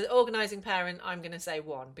stressful. For the organising parent, I'm going to say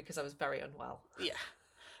 1 because I was very unwell.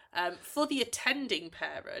 Yeah. For the attending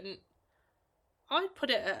parent... I'd put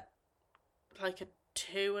it at like a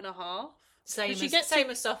 2.5. Same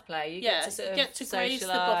as soft play. You get to sort of graze the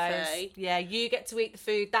buffet. Yeah, you get to eat the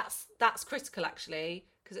food. That's critical, actually,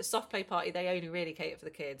 because at a soft play party they only really cater for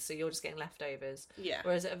the kids, so you're just getting leftovers. Yeah.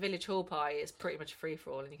 Whereas at a village hall party, it's pretty much a free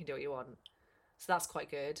for all, and you can do what you want. So that's quite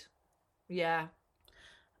good. Yeah.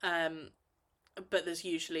 But there's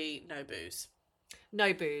usually no booze.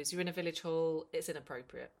 No booze. You're in a village hall. It's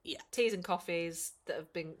inappropriate. Yeah. Teas and coffees that have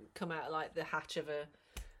come out like the hatch of a,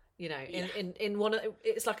 in one of,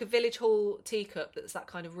 it's like a village hall teacup that's that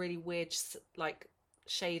kind of really weird like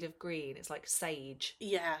shade of green. It's like sage.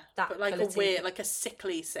 Yeah. That but like a weird, like a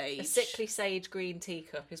sickly sage. A sickly sage green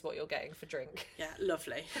teacup is what you're getting for drink. Yeah,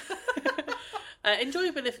 lovely.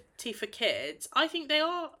 Enjoyability for kids, I think they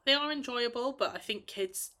are enjoyable, but I think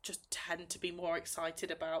kids just tend to be more excited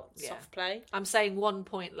about soft play. I'm saying 1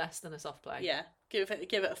 point less than a soft play. Yeah, give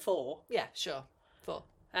it a 4. Yeah, sure, 4.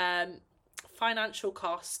 Financial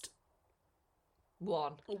cost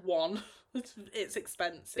 1. It's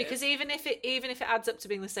expensive because even if it adds up to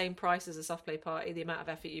being the same price as a soft play party, the amount of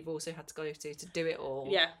effort you've also had to go to do it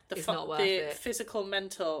all, is not worth it. Physical,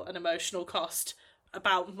 mental, and emotional cost.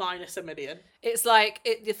 About -1 million. It's like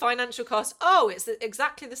the financial cost. Oh, it's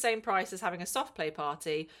exactly the same price as having a soft play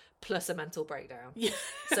party plus a mental breakdown. Yeah.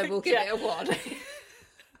 So we'll give it a 1.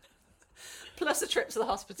 Plus a trip to the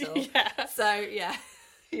hospital. Yeah. So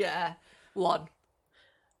yeah, 1.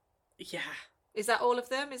 Yeah. Is that all of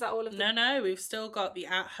them? No, we've still got the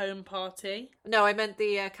at-home party. No, I meant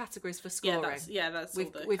the categories for scoring. That's all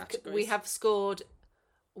the categories.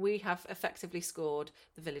 We have effectively scored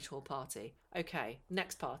the village hall party. Okay,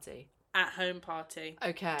 next party. At-home party.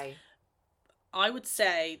 Okay. I would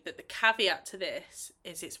say that the caveat to this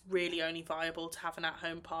is it's really only viable to have an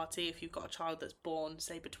at-home party if you've got a child that's born,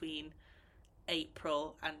 say, between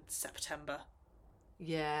April and September.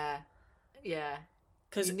 Yeah.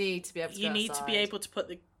 Because you need to be able to be able to put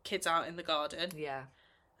the kids out in the garden. Yeah.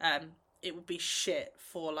 It would be shit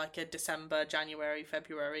for like a December, January,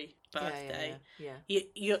 February birthday. Yeah.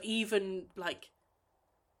 You're even like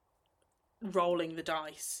rolling the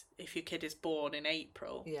dice if your kid is born in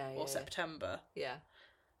April or September. Yeah.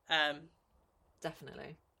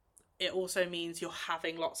 Definitely. It also means you're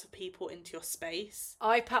having lots of people into your space.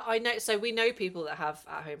 I know. So we know people that have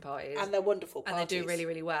at-home parties, and they're wonderful parties, and they do really,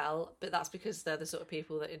 really well. But that's because they're the sort of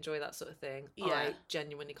people that enjoy that sort of thing. Yeah. I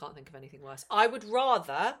genuinely can't think of anything worse. I would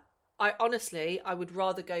rather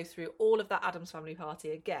go through all of that Addams Family party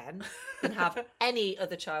again than have any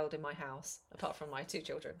other child in my house apart from my 2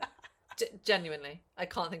 children. Genuinely, I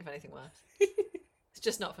can't think of anything worse. It's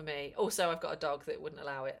just not for me. Also, I've got a dog that wouldn't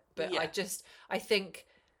allow it. But I think.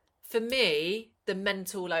 For me, the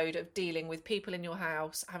mental load of dealing with people in your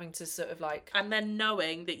house, having to sort of like... And then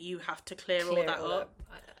knowing that you have to clear all that up.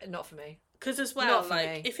 Not for me. Because as well,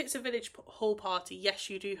 like, if it's a village hall party, yes,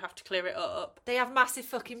 you do have to clear it up. They have massive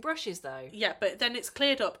fucking brushes, though. Yeah, but then it's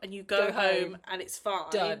cleared up and you go home and it's fine.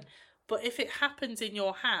 Done. But if it happens in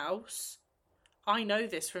your house... I know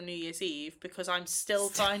this from New Year's Eve because I'm still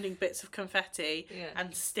finding bits of confetti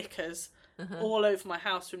and stickers all over my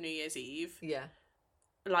house from New Year's Eve. Yeah.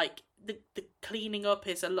 Like the cleaning up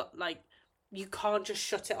is a lot. Like you can't just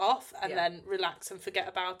shut it off and then relax and forget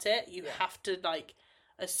about it. You have to, like,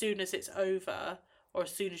 as soon as it's over or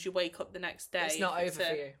as soon as you wake up the next day. It's not over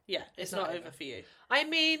for you. Yeah, it's not over for you. I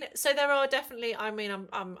mean, so there are definitely. I mean,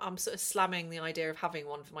 I'm sort of slamming the idea of having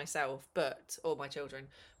one for myself, or my children,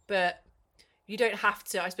 but. You don't have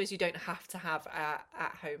to. I suppose you don't have to have a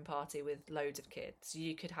at-home party with loads of kids.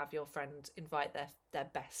 You could have your friend invite their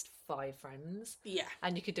best 5 friends. Yeah.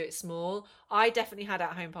 And you could do it small. I definitely had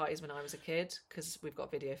at-home parties when I was a kid because we've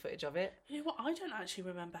got video footage of it. You know what? I don't actually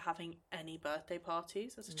remember having any birthday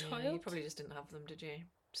parties as a child. You probably just didn't have them, did you?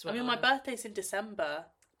 My birthday's in December.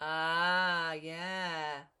 Ah,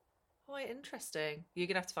 yeah. Quite interesting. You're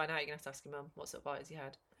going to have to find out. You're going to have to ask your mum what sort of parties you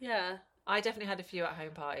had. Yeah. I definitely had a few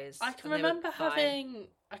at-home parties. I can remember having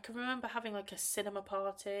like a cinema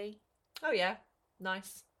party. Oh yeah,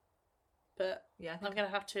 nice. But yeah, I'm gonna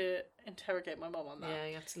have to interrogate my mum on that. Yeah,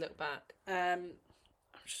 you have to look back. I'm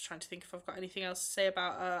just trying to think if I've got anything else to say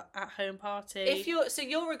about a at-home party. If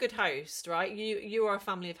you're a good host, right? You are a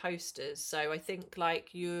family of hosters, so I think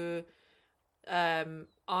like you. I'm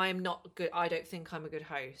not good. I don't think I'm a good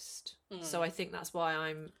host, so I think that's why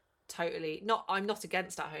I'm not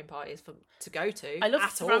against at-home parties to go to. I love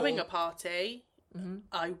throwing a party. Mm-hmm.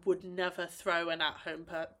 I would never throw an at-home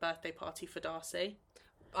birthday party for Darcy.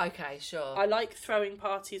 Okay, sure. I like throwing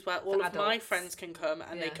parties where all of my friends can come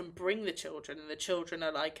and they can bring the children, and the children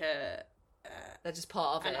are like they're just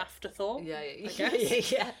part of an afterthought. Yeah, I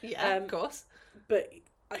guess. yeah, of course. But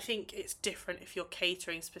I think it's different if you're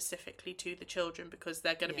catering specifically to the children because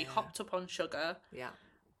they're going to be hopped up on sugar. Yeah.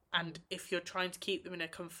 And if you're trying to keep them in a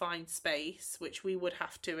confined space, which we would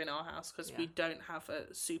have to in our house because we don't have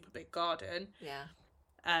a super big garden. Yeah.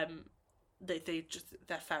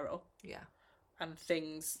 They're feral. Yeah. And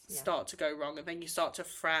things start to go wrong, and then you start to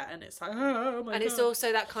fret, and it's like, oh my God. And it's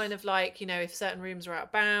also that kind of like, you know, if certain rooms are out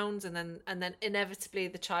of bounds, and then inevitably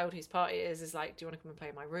the child whose party it is like, do you want to come and play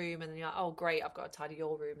in my room? And then you're like, oh great, I've got to tidy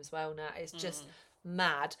your room as well now. It's just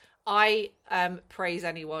mad. I praise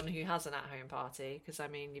anyone who has an at-home party because I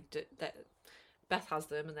mean, Beth has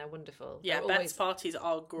them and they're wonderful. Yeah, Beth's parties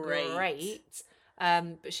are great.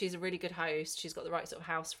 But she's a really good host. She's got the right sort of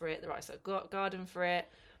house for it, the right sort of garden for it.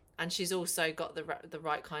 And she's also got the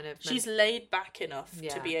right kind of... She's laid back enough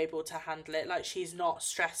to be able to handle it. Like, she's not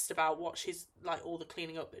stressed about what she's... Like, all the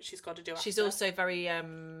cleaning up that she's got to do after. She's also very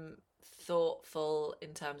thoughtful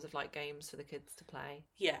in terms of, like, games for the kids to play.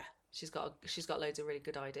 Yeah. She's got loads of really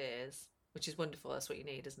good ideas, which is wonderful. That's what you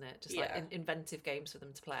need, isn't it? Just, like, inventive games for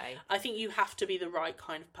them to play. I think you have to be the right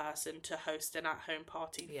kind of person to host an at-home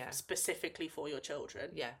party specifically for your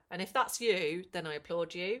children. Yeah. And if that's you, then I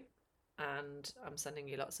applaud you. And I'm sending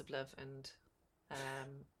you lots of love and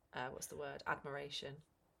what's the word? Admiration.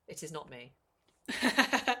 It is not me.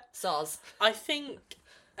 Soz. I think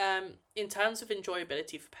in terms of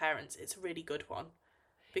enjoyability for parents, it's a really good one.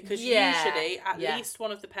 Because usually at least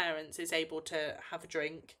one of the parents is able to have a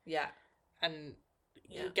drink. Yeah. And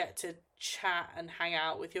you get to chat and hang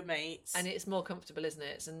out with your mates. And it's more comfortable, isn't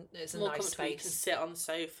it? It's a more nice space. You can sit on the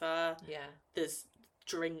sofa. Yeah. There's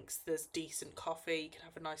drinks, there's decent coffee, you can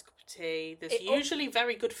have a nice cup of tea, there's usually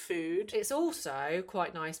very good food. It's also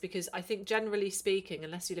quite nice because I think generally speaking,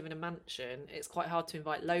 unless you live in a mansion, it's quite hard to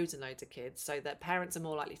invite loads and loads of kids so that parents are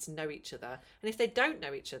more likely to know each other. And if they don't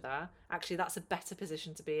know each other, actually that's a better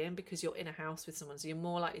position to be in because you're in a house with someone, so you're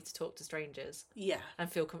more likely to talk to strangers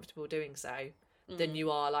and feel comfortable doing so than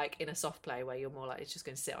you are like in a soft play where you're more likely to just go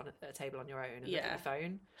and sit on a table on your own and look at your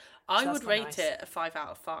phone. I would rate it a 5 out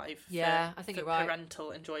of 5. Yeah, I think you're right.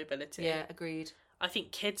 Parental enjoyability. Yeah, agreed. I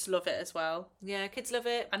think kids love it as well. Yeah, kids love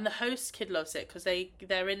it. And the host kid loves it because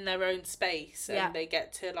they're in their own space and they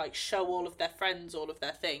get to like show all of their friends all of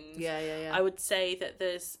their things. Yeah. I would say that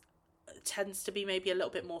tends to be maybe a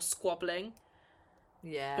little bit more squabbling.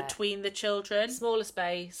 Yeah. Between the children. Smaller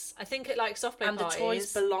space. I think it like soft play parties. And the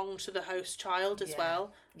toys belong to the host child as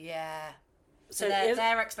well. Yeah. So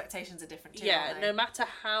their expectations are different too. Yeah, no matter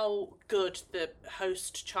how good the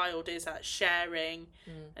host child is at sharing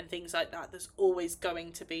and things like that, there's always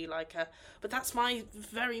going to be like but that's my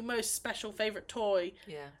very most special favourite toy.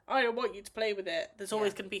 Yeah. I don't want you to play with it. There's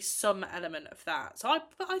always going to be some element of that. So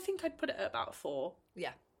I think I'd put it at about a 4.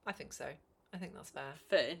 Yeah, I think so. I think that's fair.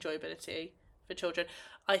 For enjoyability for children.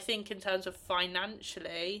 I think in terms of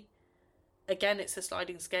financially, again, it's a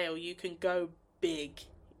sliding scale. You can go big.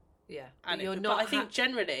 Yeah, but I think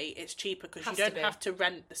generally it's cheaper because you don't have to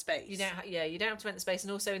rent the space. You don't have to rent the space,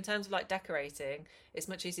 and also in terms of like decorating, it's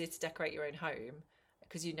much easier to decorate your own home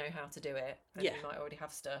because you know how to give it, and you might already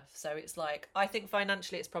have stuff. So it's like I think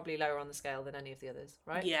financially it's probably lower on the scale than any of the others,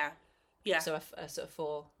 right? Yeah. So a sort of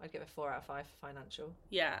 4, I'd give it a 4 out of 5 for financial.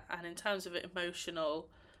 Yeah, and in terms of emotional,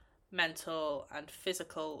 mental and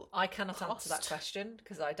physical I cannot answer that question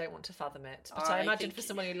because I don't want to fathom it, but I imagine for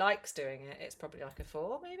someone who likes doing it, it's probably like a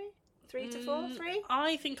 4, maybe 3 to 4. 3.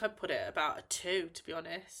 I think I'd put it about a 2, to be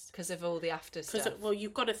honest, because of all the after stuff. Well,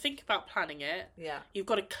 you've got to think about planning it. Yeah, you've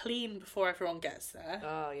got to clean before everyone gets there.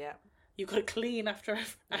 Oh yeah, you've got to clean after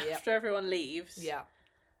everyone leaves. Yeah.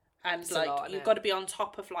 And it's like you've got to be on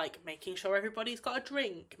top of like making sure everybody's got a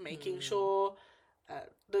drink, making sure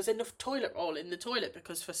there's enough toilet roll in the toilet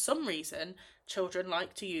because for some reason children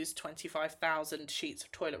like to use 25,000 sheets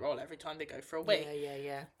of toilet roll every time they go for a wee.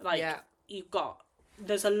 Yeah.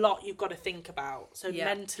 There's a lot you've got to think about. So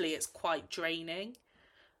mentally it's quite draining.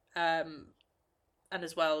 And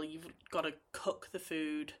as well you've got to cook the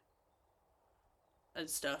food and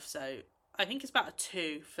stuff. So I think it's about a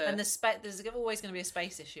 2 for... And there's always going to be a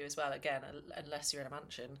space issue as well, again, unless you're in a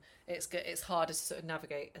mansion. It's harder to sort of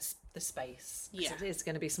navigate the space. Yeah. It is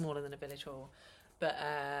going to be smaller than a village hall. But,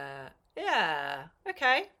 yeah,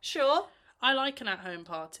 okay, sure. I like an at-home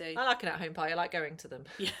party. I like going to them.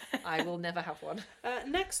 Yeah. I will never have one.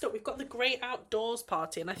 Next up, we've got the Great Outdoors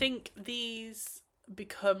Party. And I think these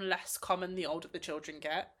become less common the older the children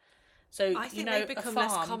get. So I think they've become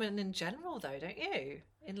less common in general, though, don't you?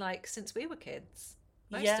 In like since we were kids,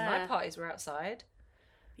 most of my parties were outside.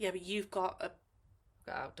 Yeah, but you've got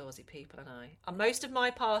outdoorsy people, and and most of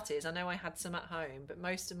my parties, I know I had some at home, but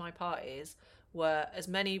most of my parties were as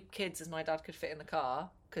many kids as my dad could fit in the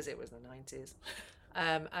car because it was the 90s.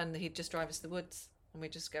 And he'd just drive us to the woods, and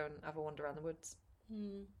we'd just go and have a wander around the woods.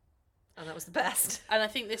 And that was the best. And I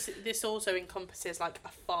think this also encompasses like a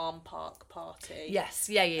farm park party. Yes,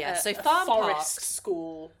 yeah. So farm forest parks,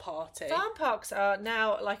 school party. Farm parks are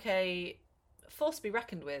now like a force to be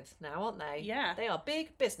reckoned with now, aren't they? Yeah. They are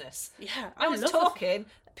big business. Yeah.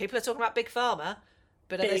 People are talking about Big Pharma,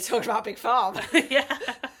 but are they talking about Big Farm? Yeah.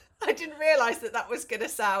 I didn't realise that was going to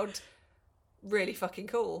sound really fucking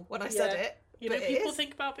cool when I said it. You know, people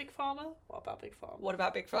think about Big Pharma. What about Big Farm? What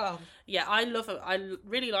about Big Farm? Yeah, I love it. I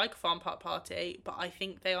really like a farm park party, but I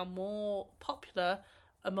think they are more popular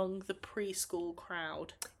among the preschool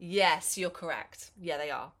crowd. Yes, you're correct. Yeah,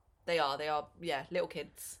 they are. They are, yeah, little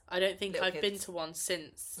kids. I don't think I've been to one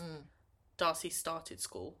since Darcy started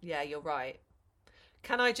school. Yeah, you're right.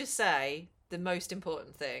 Can I just say the most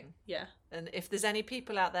important thing? Yeah. And if there's any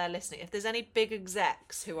people out there listening, if there's any big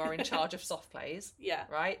execs who are in charge of soft plays, yeah,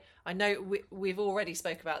 right? I know we've already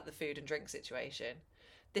spoke about the food and drink situation.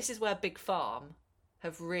 This is where Big Farm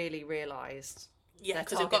have really realised. Yeah,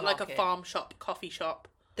 because they've got like a farm shop, coffee shop.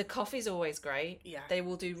 The coffee's always great. Yeah. They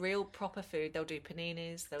will do real proper food. They'll do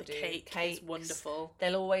paninis. They'll do cakes. It's wonderful.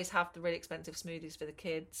 They'll always have the really expensive smoothies for the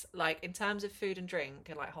kids. Like, in terms of food and drink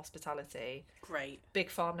and, like, hospitality. Great. Big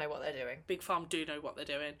Farm know what they're doing. Big Farm do know what they're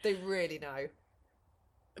doing. They really know.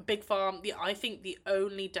 Big Farm, I think the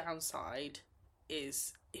only downside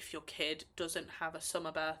is if your kid doesn't have a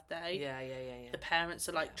summer birthday. Yeah. The parents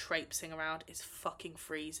are, like, traipsing around. It's fucking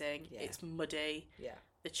freezing. Yeah. It's muddy. Yeah.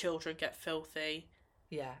 The children get filthy.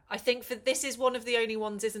 Yeah, I think this is one of the only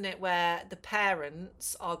ones, isn't it, where the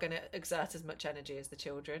parents are going to exert as much energy as the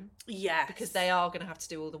children. Yeah, because they are going to have to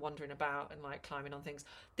do all the wandering about and like climbing on things.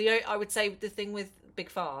 I would say the thing with Big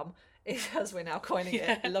Farm is, as we're now coining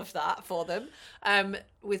it, I love that for them.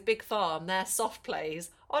 With Big Farm, their soft plays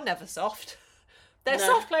are never soft. Their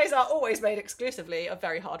soft plays are always made exclusively of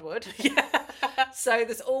very hard wood. Yeah. So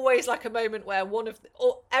there's always like a moment where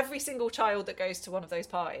every single child that goes to one of those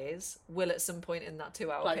parties will at some point in that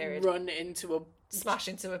 2-hour period smash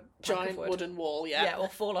into a giant wooden wall, yeah, or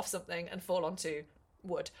fall off something and fall onto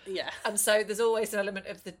wood. Yeah. And so there's always an element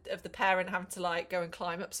of the parent having to like go and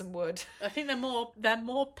climb up some wood. I think they're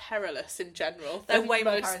more perilous in general than than way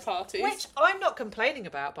most more parties. Which I'm not complaining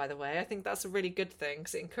about, by the way. I think that's a really good thing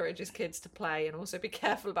because it encourages kids to play and also be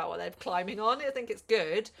careful about what they're climbing on. I think it's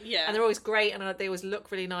good. Yeah. And they're always great and they always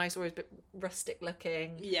look really nice, always a bit rustic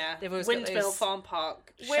looking. Yeah. They've always Windmill got Farm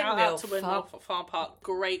Park. Shout out to Windmill Farm Park.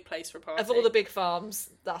 Great place for a party. Of all the big farms,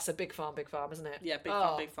 that's a big farm, isn't it? Yeah,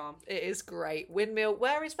 big farm. It is great. Windmill,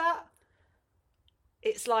 where is that?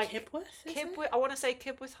 It's like Kibworth. I want to say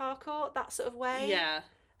Kibworth Harcourt, that sort of way. Yeah.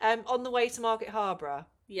 On the way to Market Harborough.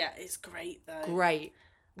 Yeah, it's great though. Great.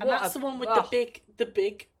 And that's the one with the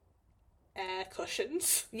big air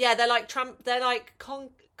cushions. Yeah, they're like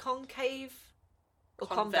concave or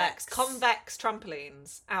convex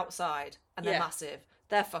trampolines outside, and they're massive.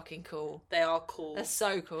 They're fucking cool. They are cool. They're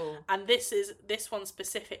so cool. And this one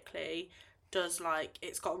specifically does like,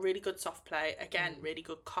 it's got really good soft play, again, really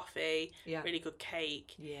good coffee, really good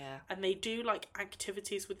cake. Yeah. And they do like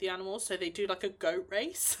activities with the animals, so they do like a goat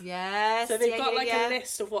race. Yes. So they've got a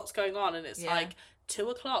list of what's going on, and it's like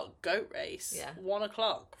 2:00 goat race,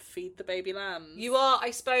 1:00 feed the baby lambs. You are,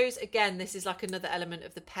 I suppose, again, this is like another element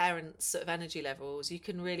of the parents' sort of energy levels. You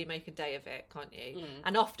can really make a day of it, can't you?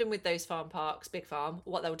 And often with those farm parks, Big Farm,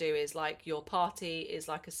 what they'll do is like your party is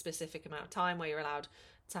like a specific amount of time where you're allowed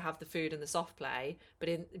to have the food and the soft play, but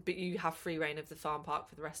you have free reign of the farm park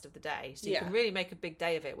for the rest of the day, so you can really make a big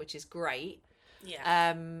day of it, which is great.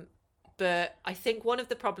 But I think one of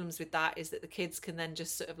the problems with that is that the kids can then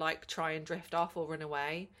just sort of like try and drift off or run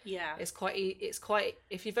away. It's quite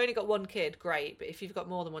if you've only got one kid, great, but if you've got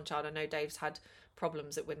more than one child, I know Dave's had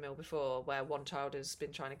problems at Windmill before where one child has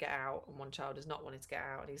been trying to get out and one child has not wanted to get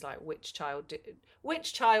out, and he's like, which child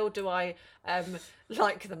do I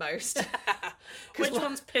like the most? Which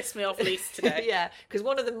one's pissed me off least today? Yeah, because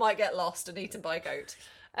one of them might get lost and eaten by a goat.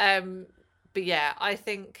 But yeah, I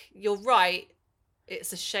think you're right.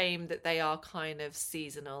 It's a shame that they are kind of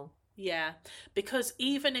seasonal. Yeah, because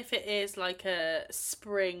even if it is like a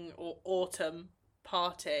spring or autumn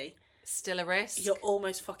party, still a risk. You're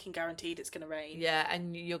almost fucking guaranteed it's going to rain. Yeah,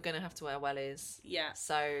 and you're going to have to wear wellies. Yeah.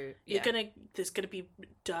 So, there's going to be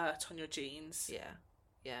dirt on your jeans.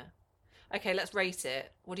 Yeah. Okay, let's rate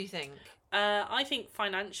it. What do you think? I think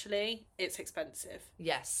financially, it's expensive.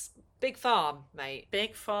 Yes. Big Farm, mate.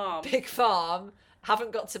 Big Farm.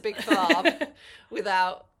 Haven't got to Big Farm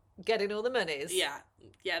without getting all the monies.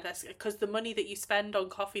 Yeah, that's because the money that you spend on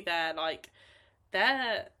coffee there, like,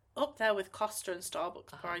 they're up there with Costa and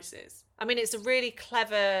Starbucks prices. I mean, it's a really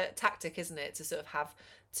clever tactic, isn't it, to sort of have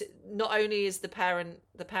to, not only is the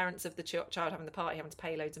parents of the child having the party having to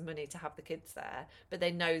pay loads of money to have the kids there, but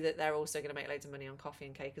they know that they're also going to make loads of money on coffee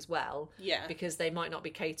and cake as well. Yeah. Because they might not be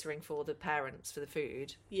catering for the parents for the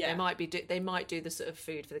food. Yeah. They might do the sort of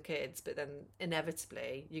food for the kids, but then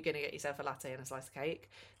inevitably you're going to get yourself a latte and a slice of cake.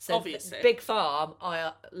 So obviously, Big Farm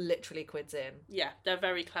are literally quids in. Yeah, they're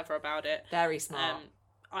very clever about it. Very smart.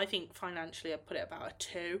 I think financially I'd put it about a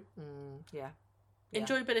 2. Yeah.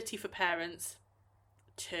 Enjoyability for parents,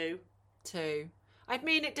 2. I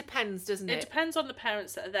mean, it depends, doesn't it? It depends on the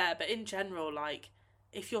parents that are there, but in general, like,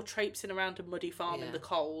 if you're traipsing around a muddy farm in the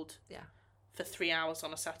cold for 3 hours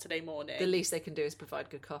on a Saturday morning, the least they can do is provide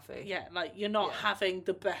good coffee. Yeah, like, you're not having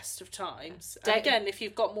the best of times. And again, if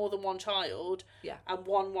you've got more than one child, and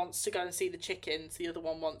one wants to go and see the chickens, the other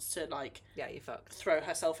one wants to, like, you fucked. Throw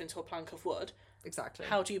herself into a plank of wood. Exactly.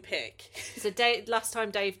 How do you pick? So last time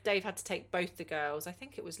Dave had to take both the girls. I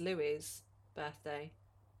think it was Louis' birthday.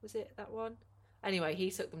 Was it that one? Anyway, he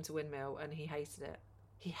took them to Windmill and he hated it.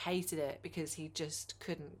 He hated it because he just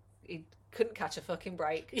couldn't catch a fucking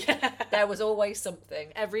break. Yeah. There was always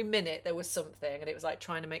something. Every minute there was something, and it was like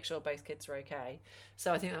trying to make sure both kids were okay.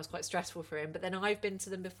 So I think that was quite stressful for him. But then I've been to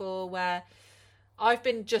them before where I've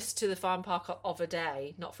been just to the farm park of a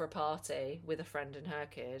day, not for a party, with a friend and her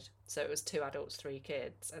kid. So it was 2 adults, 3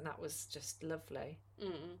 kids, and that was just lovely.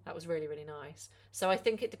 That was really, really nice. So I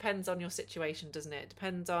think it depends on your situation, doesn't it? It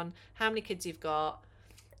depends on how many kids you've got.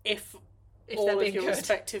 If all of your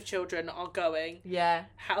respective children are going. Yeah.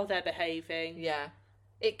 How they're behaving. Yeah.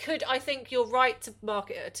 It could, I think you're right to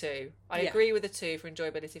mark it at a 2. I agree with a 2 for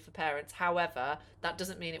enjoyability for parents. However, that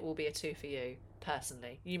doesn't mean it will be a 2 for you,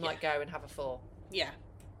 personally. You might go and have a 4. Yeah.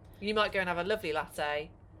 You might go and have a lovely latte.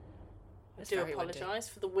 I do apologise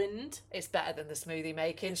for the wind. It's better than the smoothie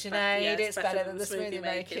making, Sinead. It's better than the smoothie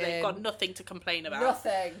making. They've got nothing to complain about.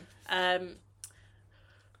 Nothing.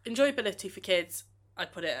 Enjoyability for kids,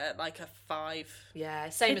 I'd put it at like a 5. Yeah,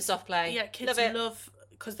 same as soft play. Yeah, kids love,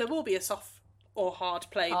 because there will be a soft or hard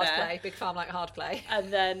play there. Hard play. Big Farm like hard play.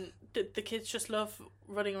 And then the kids just love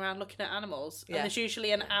running around looking at animals. Yeah. And there's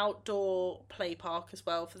usually an outdoor play park as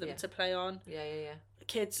well for them to play on. Yeah.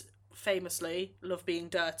 Kids famously love being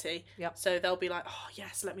dirty. Yep. So they'll be like, oh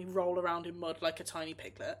yes, let me roll around in mud like a tiny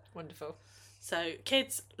piglet. Wonderful. So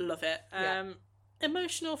kids love it.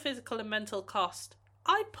 Emotional, physical and mental cost,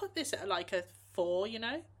 I'd put this at like a 4, you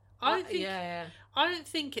know? I don't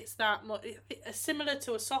think it's that much. Similar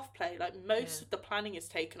to a soft play, like most of the planning is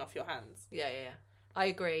taken off your hands. Yeah. I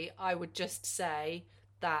agree. I would just say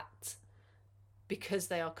that because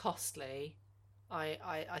they are costly,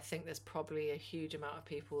 I think there's probably a huge amount of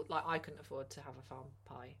people, like I couldn't afford to have a farm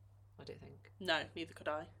pie, I don't think. No, neither could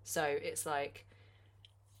I. So it's like,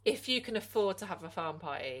 if you can afford to have a farm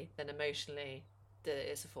party, then emotionally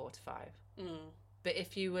it's a 4 to 5. But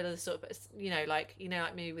if you were the sort of, like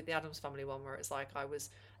me with the Addams Family one, where it's like I was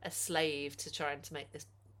a slave to trying to make this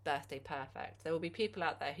birthday perfect, there will be people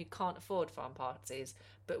out there who can't afford farm parties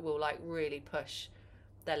but will like really push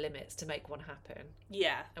their limits to make one happen.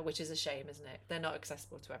 Yeah. Which is a shame, isn't it? They're not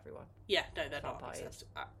accessible to everyone. Yeah, no, they're not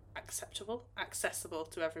accessible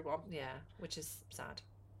to everyone. Yeah, which is sad.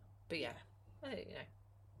 But yeah,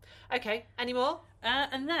 Okay, any more?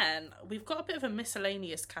 And then we've got a bit of a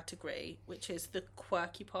miscellaneous category, which is the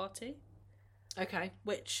quirky party. Okay.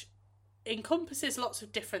 Which encompasses lots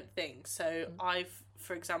of different things. So I've,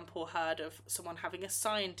 for example, heard of someone having a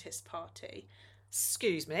scientist party.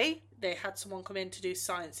 Excuse me? They had someone come in to do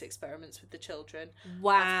science experiments with the children.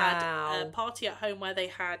 Wow. I've had a party at home where they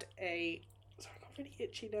had Sorry, I've got a really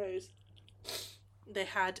itchy nose. They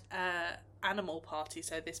had animal party,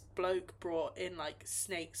 so this bloke brought in like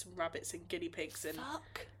snakes and rabbits and guinea pigs and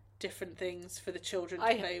different things for the children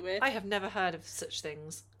to play with. I have never heard of such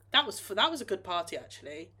things. That was a good party,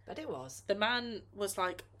 actually. But it was. The man was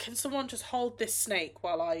like, can someone just hold this snake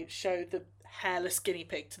while I show the hairless guinea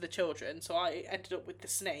pig to the children? So I ended up with the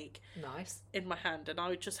snake in my hand, and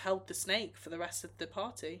I just held the snake for the rest of the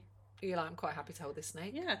party. You're like, I'm quite happy to hold this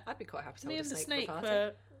snake. Yeah. I'd be quite happy to Me hold and a the snake for a snake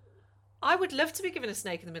party. I would love to be given a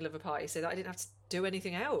snake in the middle of a party so that I didn't have to do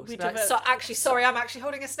anything else. Sorry, I'm actually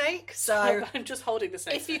holding a snake. So I'm just holding the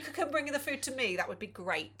snake. If you could come bring the food to me, that would be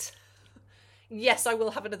great. Yes, I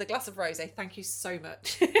will have another glass of rosé. Thank you so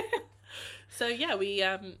much. So yeah, we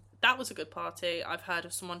that was a good party. I've heard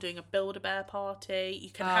of someone doing a Build-A-Bear party.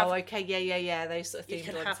 You can have yeah. Those sort of themed You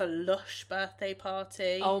can have a Lush birthday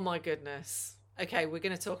party. Oh my goodness. Okay, we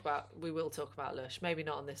will talk about Lush. Maybe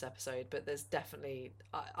not on this episode, but there's definitely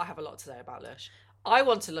I have a lot to say about Lush. I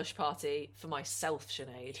want a lush party for myself,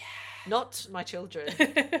 Sinead. Yeah. Not my children.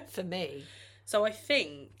 For me. So I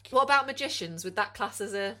think... What about magicians? Would that class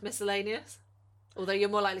as a miscellaneous? Although you're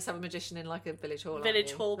more likely to have a magician in like a village hall,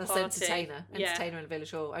 Village hall That's party. Entertainer Yeah. in a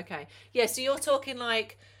village hall. Okay. Yeah, so you're talking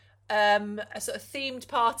like a sort of themed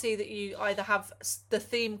party that you either have the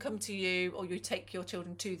theme come to you or you take your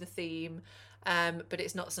children to the theme, but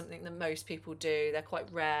it's not something that most people do. They're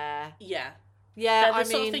quite rare. Yeah. Yeah, They're the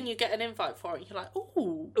sort of thing you get an invite for and you're like,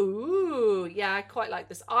 ooh, yeah, I quite like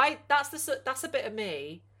this. That's a bit of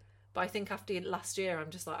me, but I think after last year,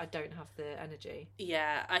 I'm just like, I don't have the energy.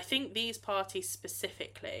 Yeah, I think these parties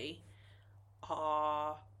specifically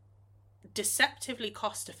are deceptively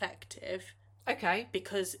cost effective. Okay.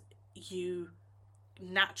 Because you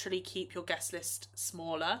naturally keep your guest list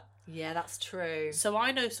smaller. Yeah, that's true. So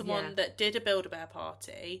I know someone that did a Build-A-Bear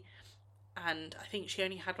party, and I think she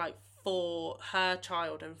only had like her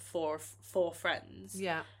child and four friends.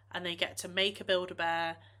 Yeah. And they get to make a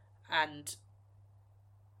Build-A-Bear, and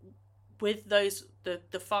with those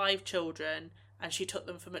the 5 children, and she took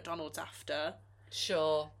them for McDonald's after.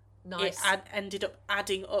 Sure. Nice. It ended up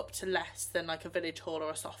adding up to less than like a village hall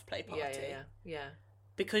or a soft play party. Yeah.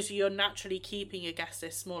 Because you're naturally keeping your guest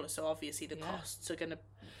list smaller, so obviously the costs are going to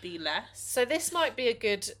be less. So this might be a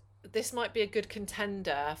good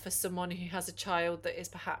contender for someone who has a child that is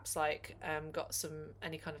perhaps like got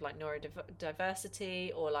any kind of like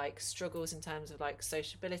neurodiversity or like struggles in terms of like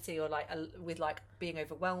sociability or like with like being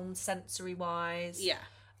overwhelmed sensory wise.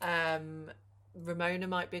 Yeah. Ramona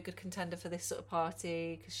might be a good contender for this sort of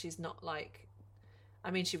party because she's not like,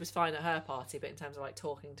 I mean, she was fine at her party, but in terms of like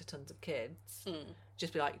talking to tons of kids,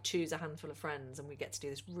 just be like, choose a handful of friends and we get to do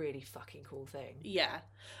this really fucking cool thing. Yeah,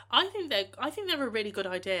 I think they're a really good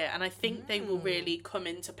idea, and I think they will really come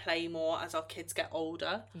into play more as our kids get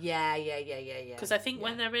older. Yeah. Because I think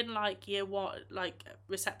when they're in like year 1, like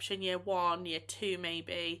reception year 1, year 2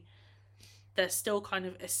 maybe, they're still kind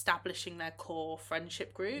of establishing their core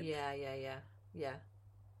friendship group. Yeah.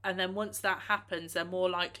 And then once that happens, they're more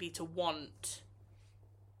likely to want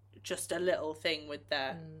just a little thing with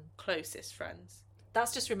their closest friends.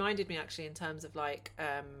 That's just reminded me actually in terms of like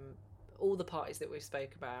all the parties that we've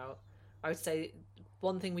spoke about. I would say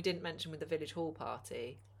one thing we didn't mention with the village hall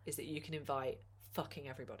party is that you can invite fucking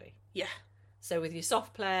everybody. Yeah. So with your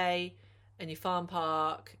soft play and your farm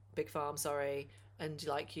park, big farm, sorry, and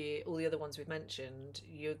like all the other ones we've mentioned,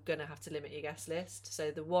 you're going to have to limit your guest list.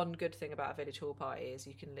 So the one good thing about a village hall party is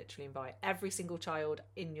you can literally invite every single child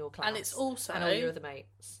in your class. And it's also and all your other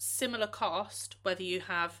mates. Similar cost whether you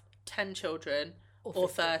have 10 children or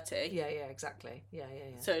 30. Yeah, exactly. Yeah.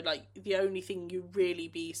 So like the only thing you really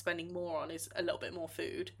be spending more on is a little bit more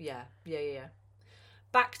food. Yeah.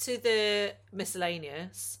 Back to the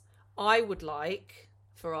miscellaneous, I would like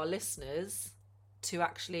for our listeners to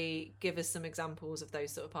actually give us some examples of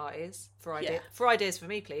those sort of parties for ideas for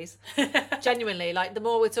me, please. Genuinely, like the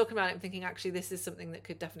more we're talking about it, I'm thinking actually this is something that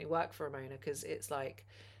could definitely work for Ramona, because it's like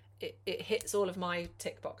it hits all of my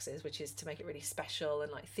tick boxes, which is to make it really special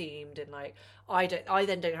and like themed, and like I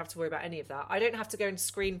then don't have to worry about any of that. I don't have to go and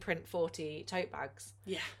screen print 40 tote bags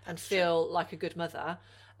and feel like a good mother.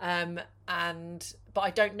 But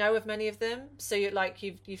I don't know of many of them. So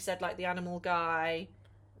you've said like the animal guy,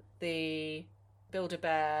 the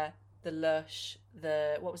Build-A-Bear, the Lush,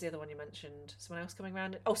 what was the other one you mentioned? Someone else coming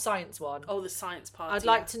around? Oh, science one. Oh, the science party. I'd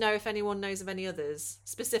like to know if anyone knows of any others,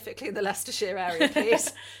 specifically in the Leicestershire area,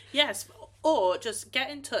 please. Yes, or just get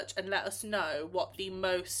in touch and let us know what the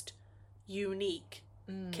most unique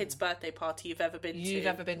kids' birthday party you've ever been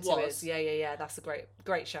to is. Yeah. That's a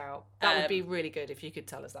great shout. That would be really good if you could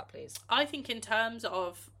tell us that, please. I think in terms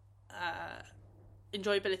of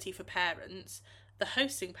enjoyability for parents, the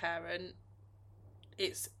hosting parent,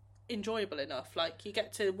 it's enjoyable enough. Like you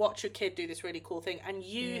get to watch your kid do this really cool thing, and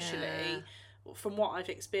usually from what I've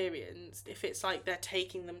experienced, if it's like they're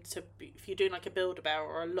taking them if you're doing like a Build-A-Bear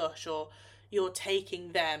or a Lush, or you're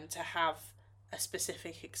taking them to have a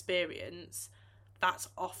specific experience, that's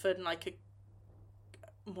often like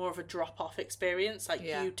a more of a drop-off experience. Like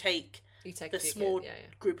you take the small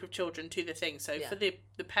group of children to the thing. So for the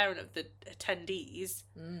parent of the attendees,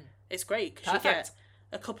 it's great because you get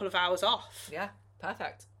a couple of hours off. Yeah,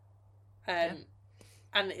 perfect. And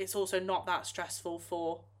it's also not that stressful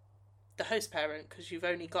for the host parent because you've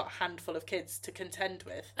only got a handful of kids to contend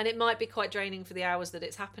with. And it might be quite draining for the hours that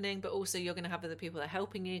it's happening, but also you're going to have other people that are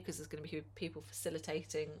helping you because there's going to be people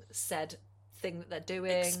facilitating said thing that they're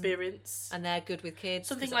doing. Experience. And they're good with kids.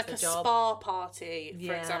 Something like a spa party,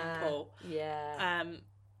 for example. Yeah.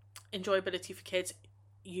 Enjoyability for kids,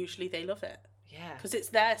 usually they love it. Yeah. Because it's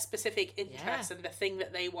their specific interest and the thing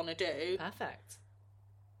that they want to do. Perfect.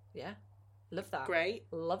 Yeah. Love that. Great.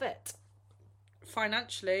 Love it.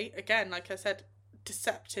 Financially, again, like I said,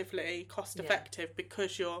 deceptively cost effective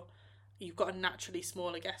because you've got a naturally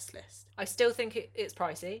smaller guest list. I still think it's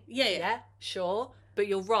pricey. Yeah, sure. But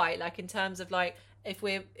you're right, like in terms of like if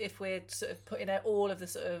we're sort of putting out all of the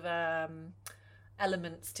sort of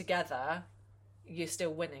elements together, you're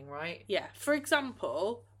still winning, right? Yeah. For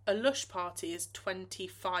example, a Lush party is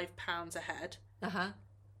 £25 a head.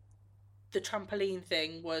 The trampoline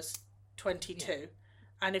thing was 22. Yeah.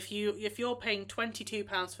 And if you're paying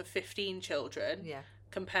 £22 for 15 children,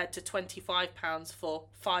 compared to £25 for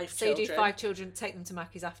 5 children. So you do 5 children, take them to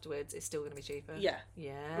Mackey's afterwards, it's still going to be cheaper. Yeah.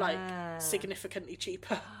 Yeah. Like significantly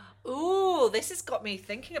cheaper. Ooh, this has got me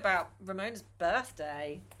thinking about Ramona's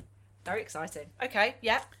birthday. Very exciting. Okay,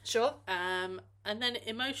 yeah, sure. And then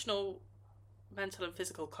emotional, mental and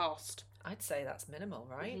physical cost. I'd say that's minimal,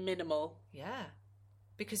 right? Minimal. Yeah.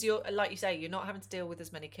 Because you're, like you say, you're not having to deal with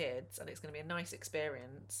as many kids and it's going to be a nice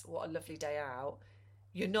experience. What a lovely day out.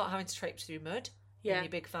 You're not having to traipse through mud in your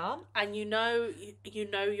big farm. And you know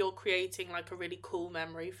you're creating like a really cool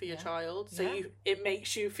memory for your child. So it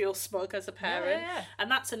makes you feel smug as a parent. Yeah.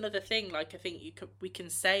 And that's another thing, like I think we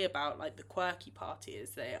can say about like the quirky party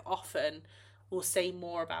is that it often will say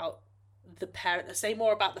more about the parent, say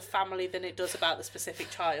more about the family than it does about the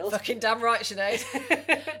specific child. Fucking damn right, Sinead.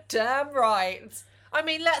 Damn right. I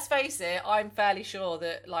mean, let's face it, I'm fairly sure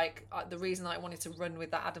that, like, the reason I wanted to run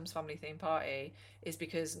with that Addams Family theme party is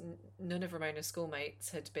because none of Ramona's schoolmates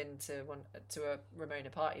had been to a Ramona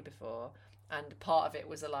party before, and part of it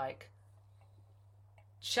was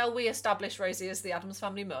shall we establish Rosie as the Addams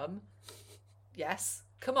Family mum? Yes.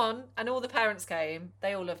 Come on. And all the parents came.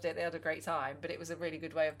 They all loved it. They had a great time, but it was a really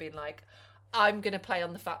good way of being like, I'm going to play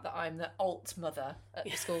on the fact that I'm the alt mother at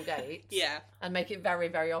the school gates. Yeah. And make it very,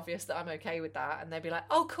 very obvious that I'm okay with that. And they'd be like,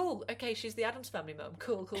 oh, cool. Okay, she's the Addams Family mum.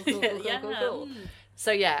 Cool.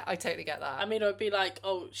 So, yeah, I totally get that. I mean, it would be like,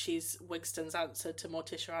 oh, she's Wigston's answer to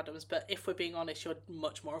Morticia Addams. But if we're being honest, you're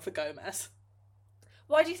much more of a Gomez.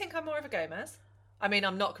 Why do you think I'm more of a Gomez? I mean,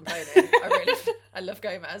 I'm not complaining. I love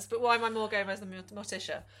Gomez. But why am I more Gomez than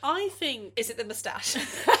Morticia? I think... Is it the moustache?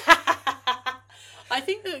 I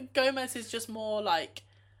think that Gomez is just more like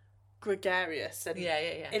gregarious and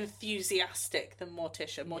enthusiastic than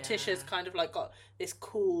Morticia. Morticia's kind of like got this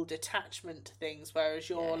cool detachment to things, whereas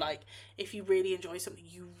you're like, if you really enjoy something,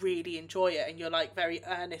 you really enjoy it, and you're like very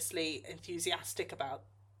earnestly enthusiastic about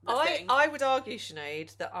the thing. I would argue,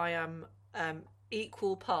 Sinead, that I am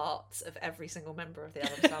equal parts of every single member of the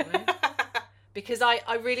Addams family. Because I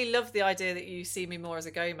really love the idea that you see me more as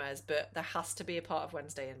a Gomez, but there has to be a part of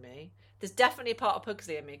Wednesday in me. There's definitely a part of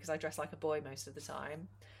Pugsley in me because I dress like a boy most of the time.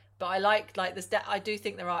 But I do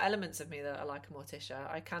think there are elements of me that are like a Morticia.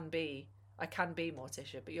 I can be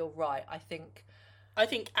Morticia, but you're right. I think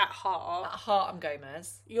at heart I'm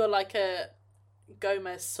Gomez. You're like a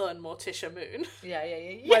Gomez sun, Morticia moon. Yeah.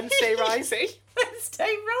 Wednesday rising.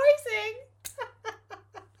 Wednesday rising.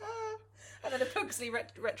 And then a Pugsley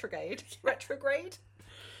retrograde.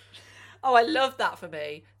 Oh, I love that for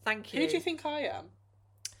me. Thank you. Who do you think I am?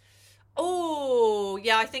 Oh,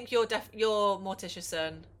 yeah, I think you're Morticia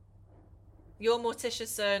Sun. You're Morticia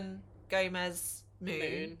Sun, Gomez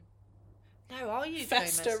Moon. No, are you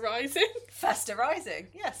Festa Gomez? Rising? Festa Rising.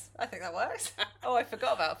 Yes, I think that works. Oh, I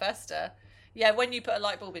forgot about Festa. Yeah, when you put a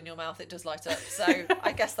light bulb in your mouth, it does light up. So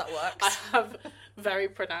I guess that works. I have very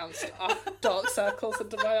pronounced dark circles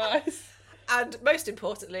under my eyes. And most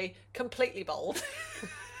importantly, completely bald.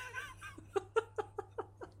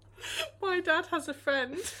 My dad has a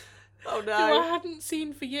friend. Oh no. Who I hadn't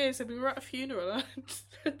seen for years, and we were at a funeral, and I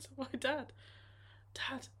said to my dad,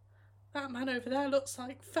 that man over there looks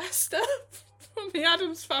like Festa from the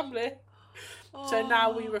Addams Family. Oh. So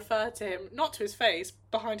now we refer to him, not to his face,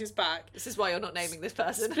 behind his back. This is why you're not naming this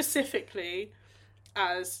person. Specifically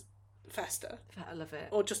as Festa. I love it.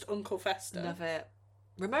 Or just Uncle Festa. Love it.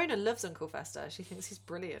 Ramona loves Uncle Festa. She thinks he's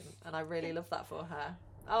brilliant, and I really love that for her.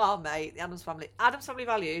 Oh, mate, the Addams Family. Addams Family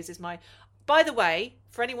Values is my... By the way,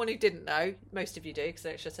 for anyone who didn't know, most of you do because I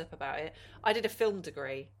don't shut up about it, I did a film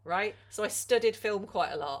degree, right? So I studied film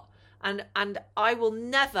quite a lot. And I will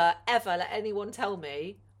never, ever let anyone tell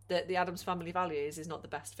me that The Addams Family Values is not the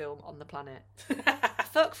best film on the planet.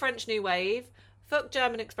 Fuck French New Wave. Fuck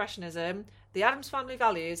German Expressionism. The Addams Family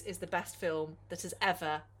Values is the best film that has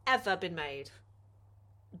ever been made.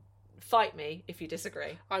 Fight me if you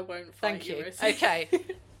disagree. I won't fight Thank you. Rosie. Okay.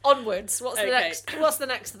 Onwards. What's the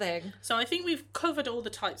next thing? So I think we've covered all the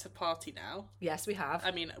types of party now. Yes, we have. I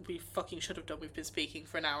mean, we fucking should have done. We've been speaking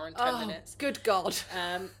for an hour and 10 minutes. Good God.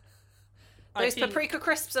 Those paprika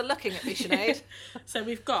crisps are looking at me, Sinead. So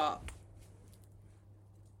we've got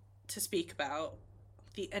to speak about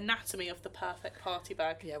the anatomy of the perfect party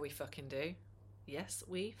bag. Yeah, we fucking do. Yes,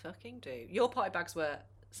 we fucking do. Your party bags were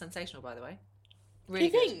sensational, by the way. Really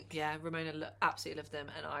do you good. think? Yeah, Ramona absolutely loved them,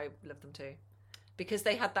 and I loved them too. Because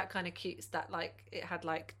they had that kind of cute, it had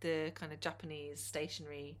like the kind of Japanese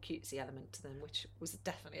stationery cutesy element to them, which was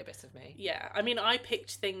definitely a bit of me. Yeah, I mean, I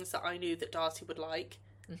picked things that I knew that Darcy would like.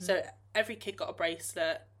 Mm-hmm. So every kid got a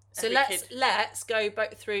bracelet. So let's go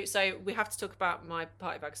back through. So we have to talk about my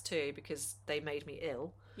party bags too, because they made me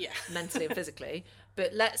ill. Yeah. Mentally and physically.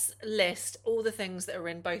 But let's list all the things that are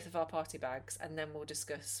in both of our party bags, and then we'll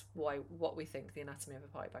discuss what we think the anatomy of a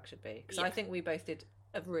party bag should be. Because I think we both did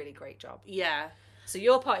a really great job. Yeah. So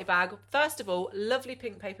your party bag, first of all, lovely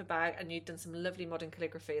pink paper bag, and you'd done some lovely modern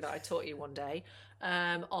calligraphy that I taught you one day,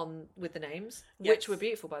 on with the names, which were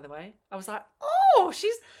beautiful, by the way. I was like, oh,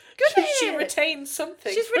 she's good. She retained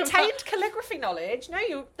something. She's retained calligraphy knowledge.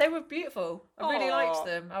 No, they were beautiful. I really liked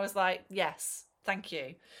them. I was like, yes, thank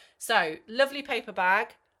you. So lovely paper bag.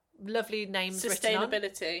 Lovely names written on.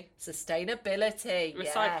 Sustainability.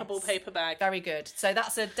 Recyclable paper bag. Very good. So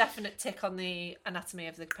that's a definite tick on the anatomy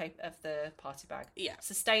of the party bag. Yeah.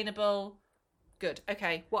 Sustainable. Good.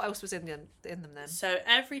 Okay. What else was in them then? So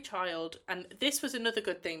every child, and this was another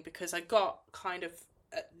good thing because I got kind of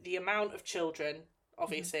the amount of children,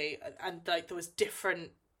 obviously, and like there was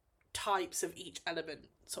different types of each element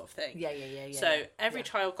sort of thing. Yeah. So every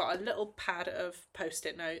child got a little pad of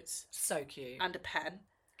Post-it notes. So cute. And a pen.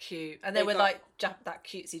 Cute. And they were like that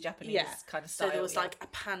cutesy Japanese kind of style. So there was like a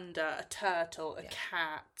panda, a turtle, a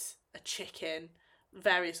cat, a chicken,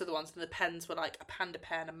 various other ones. And the pens were like a panda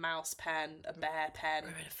pen, a mouse pen, a bear pen.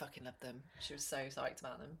 Marina fucking loved them. She was so psyched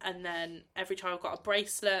about them. And then every child got a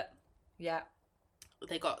bracelet. Yeah.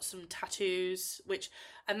 They got some tattoos,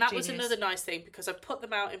 and that was another nice thing because I put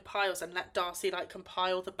them out in piles and let Darcy like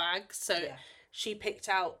compile the bags. So she picked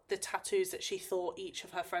out the tattoos that she thought each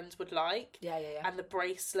of her friends would like. Yeah. And the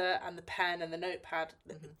bracelet and the pen and the notepad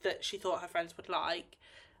that she thought her friends would like.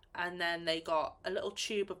 And then they got a little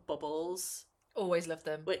tube of bubbles. Always loved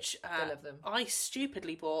them. Which I love them. I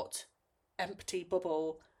stupidly bought empty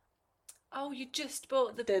bubble. Oh, you just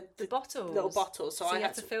bought the bottles. Little bottles. So I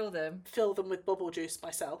had to fill them. Fill them with bubble juice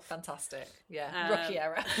myself. Fantastic. Yeah. Rookie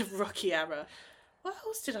error. Rookie error. What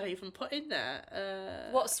else did I even put in there?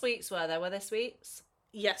 What sweets were there? Were there sweets?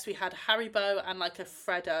 Yes, we had Haribo and like a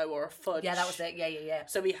Freddo or a fudge. Yeah, that was it. Yeah.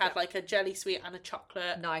 So we had like a jelly sweet and a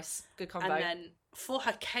chocolate. Nice. Good combo. And then for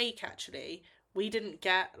her cake, actually, we didn't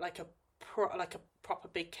get like a proper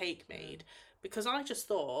big cake made because I just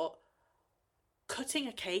thought cutting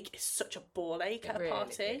a cake is such a ball ache at a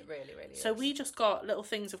party. It really So we just got little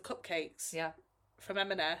things of cupcakes. Yeah. From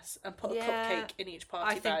M&S and put a cupcake in each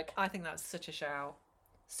party bag. I think that's such a shout.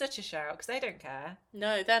 Such a shout, because they don't care.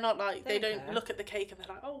 No, they're not like, they don't look at the cake and they're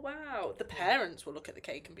like, oh wow. The parents will look at the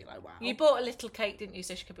cake and be like, wow. You bought a little cake, didn't you,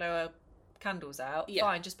 so she could blow her candles out? Yeah.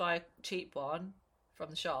 Fine, just buy a cheap one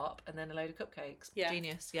from the shop and then a load of cupcakes. Yeah.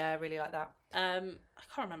 Genius. Yeah, I really like that. I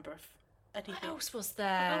can't remember if anything. What else was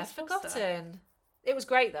there? I've forgotten. It was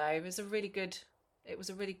great though. It was a really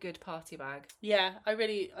good party bag. Yeah,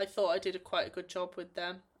 I thought I did quite a good job with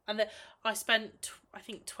them. And I spent, I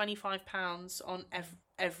think, £25 on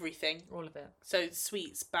everything. All of it. So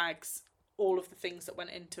sweets, bags, all of the things that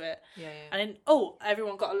went into it. Yeah. And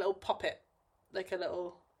everyone got a little poppet, like a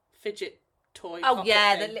little fidget toy. Oh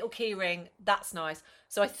yeah, thing. the little key ring. That's nice.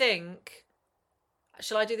 So I think,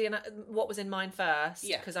 shall I do what was in mine first?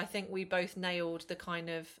 Yeah. Because I think we both nailed the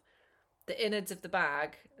kind of the innards of the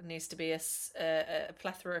bag needs to be a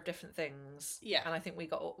plethora of different things. Yeah. And I think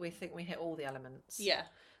we hit all the elements. Yeah.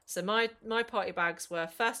 So my party bags were,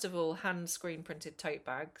 first of all, hand screen printed tote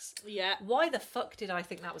bags. Yeah. Why the fuck did I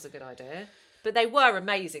think that was a good idea? But they were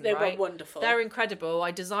amazing, They right? were wonderful. They're incredible.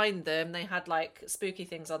 I designed them. They had like spooky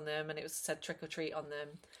things on them and it said trick or treat on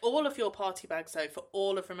them. All of your party bags, though, for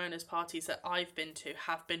all of Ramona's parties that I've been to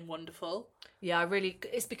have been wonderful. Yeah,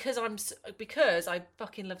 it's because I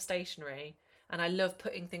fucking love stationery and I love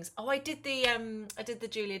putting things. Oh, I did the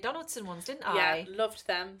Julia Donaldson ones, didn't I? Yeah, loved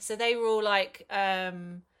them. So they were all like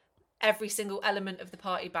every single element of the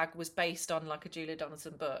party bag was based on like a Julia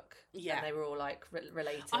Donaldson book. Yeah. And they were all like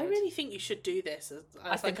related. I really think you should do this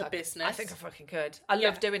as like a business. I think I fucking could. I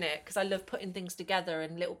love doing it because I love putting things together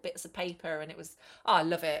in little bits of paper and I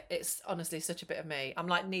love it. It's honestly such a bit of me. I'm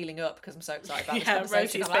like kneeling up because I'm so excited about this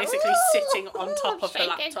conversation. Rosie's basically sitting on top of the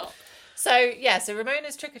laptop. So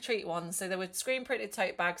Ramona's trick or treat ones. So there were screen printed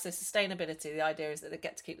tote bags. So sustainability. The idea is that they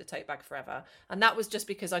get to keep the tote bag forever, and that was just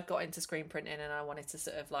because I'd got into screen printing and I wanted to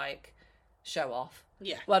sort of like show off.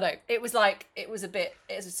 Yeah. Well, no, it was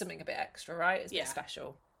something a bit extra, right? It's a bit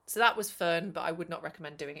special. So that was fun, but I would not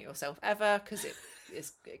recommend doing it yourself ever because it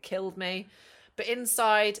killed me. But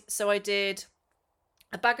inside, so I did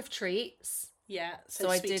a bag of treats. Yeah, so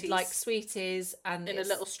I did like sweeties and in a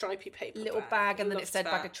little stripy paper bag, and then it said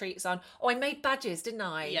bag of treats on. Oh, I made badges, didn't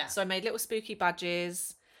I? Yeah. So I made little spooky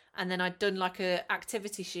badges, and then I'd done like a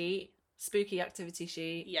activity sheet, spooky activity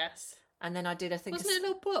sheet. Yes. And then I did, I think, wasn't it a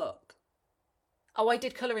little book? Oh, I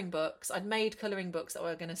did colouring books. I'd made colouring books that we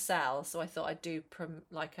were going to sell, so I thought I'd do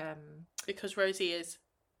because Rosie is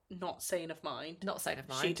not sane of mind. Not sane of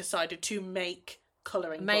mind. She decided to make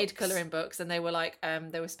colouring books, and they were like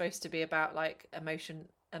they were supposed to be about like emotional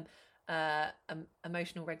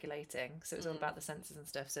regulating, so it was all about the senses and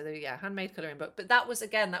stuff. So handmade colouring book. But that was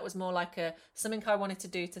more like something I wanted to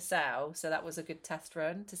do to sell, so that was a good test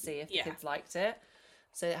run to see if the kids liked it.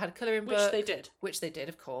 So it had a colouring book, which they did,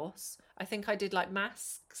 of course. I think I did like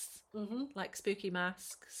masks, like spooky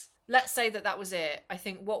masks. Let's say that was it. I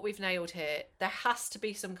think what we've nailed here, there has to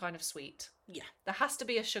be some kind of sweet. Yeah. There has to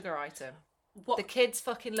be a sugar item. The kids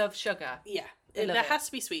fucking love sugar. Yeah. There has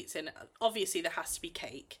to be sweets in it. Obviously, there has to be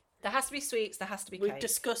cake. There has to be sweets, there has to be cake. We've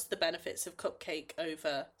discussed the benefits of cupcake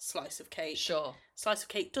over slice of cake. Sure. Slice of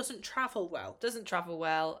cake doesn't travel well.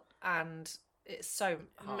 And it's so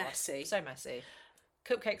hard. Messy. So messy.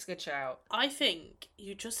 Cupcake's a good shout. I think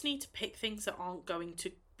you just need to pick things that aren't going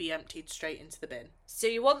to be emptied straight into the bin. So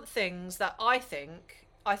you want things that I think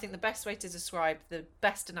the best way to describe the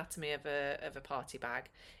best anatomy of a party bag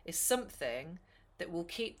is something that will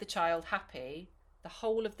keep the child happy the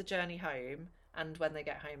whole of the journey home and when they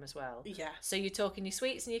get home as well. Yeah. So you're talking your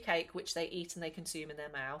sweets and your cake, which they eat and they consume in their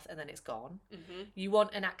mouth, and then it's gone. Mm-hmm. You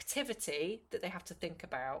want an activity that they have to think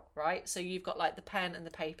about, right? So you've got like the pen and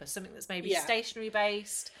the paper, something that's maybe stationary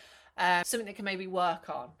based, something they can maybe work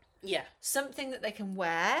on. Yeah. Something that they can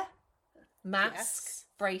wear, mask,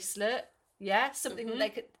 bracelet, something that they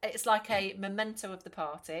could. It's like a memento of the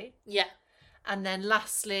party. Yeah. And then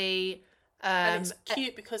lastly. And it's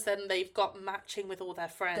cute because then they've got matching with all their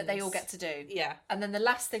friends. That they all get to do. Yeah. And then the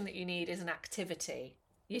last thing that you need is an activity.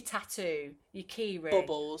 Your tattoo, your key ring.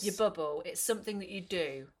 Bubbles. Your bubble. It's something that you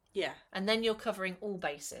do. Yeah. And then you're covering all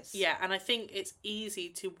bases. Yeah, and I think it's easy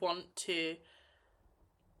to want to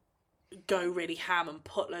go really ham and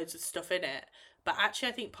put loads of stuff in it. But actually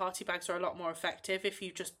I think party bags are a lot more effective if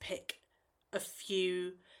you just pick a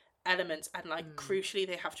few elements, and like crucially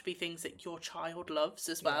they have to be things that your child loves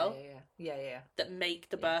as well. Yeah. That make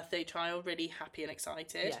the birthday child really happy and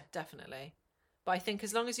excited. Yeah, definitely. But I think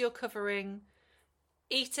as long as you're covering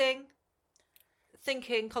eating,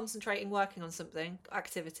 thinking, concentrating, working on something,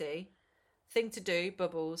 activity, thing to do,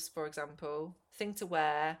 bubbles, for example, thing to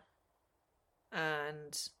wear,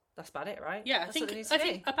 and that's about it, right? Yeah, I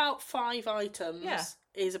think about 5 items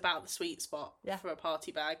is about the sweet spot for a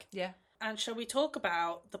party bag. Yeah. And shall we talk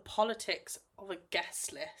about the politics of a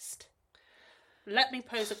guest list? Let me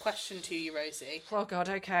pose a question to you, Rosie. Oh, God,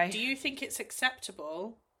 okay. Do you think it's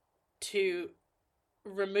acceptable to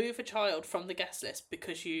remove a child from the guest list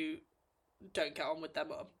because you don't get on with their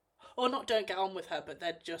mum? Or not don't get on with her, but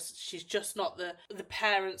she's just not the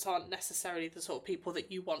parents aren't necessarily the sort of people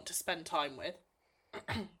that you want to spend time with.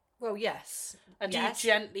 Well, yes. And do you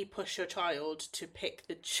gently push your child to pick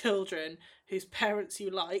the children whose parents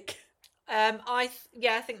you like? I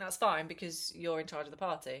think that's fine because you're in charge of the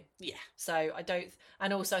party. Yeah. So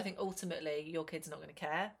and also I think ultimately your kid's not going to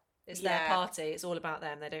care. It's their party. It's all about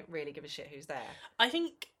them. They don't really give a shit who's there. I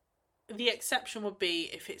think the exception would be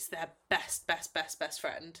if it's their best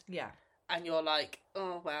friend. Yeah. And you're like,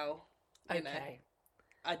 oh, well, you know, okay.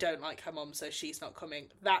 I don't like her mum, so she's not coming.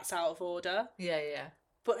 That's out of order. Yeah.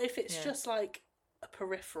 But if it's just like a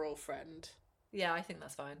peripheral friend. Yeah, I think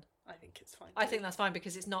that's fine. I think it's fine. I think that's fine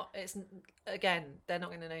because again, they're not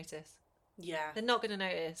going to notice. Yeah. They're not going to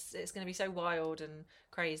notice. It's going to be so wild and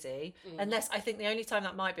crazy. Unless, I think the only time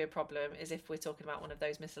that might be a problem is if we're talking about one of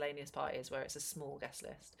those miscellaneous parties where it's a small guest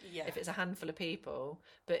list. Yeah. If it's a handful of people.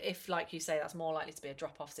 But if, like you say, that's more likely to be a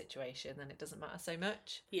drop-off situation, then it doesn't matter so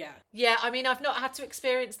much. Yeah. Yeah, I mean, I've not had to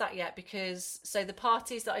experience that yet because, so the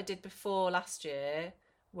parties that I did before last year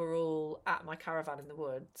were all at my caravan in the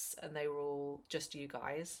woods, and they were all just you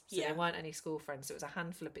guys. So there weren't any school friends. So it was a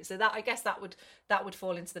handful of people. So that, I guess that would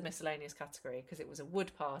fall into the miscellaneous category because it was a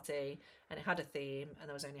wood party and it had a theme and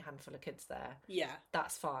there was only a handful of kids there. Yeah.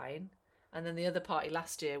 That's fine. And then the other party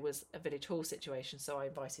last year was a village hall situation, so I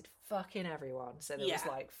invited fucking everyone. So there was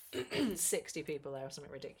like 60 people there or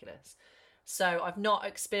something ridiculous. So I've not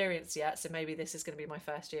experienced yet, so maybe this is going to be my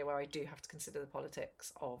first year where I do have to consider the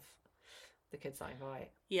politics of the kids that I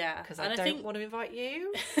invite. Yeah. Because I don't want to invite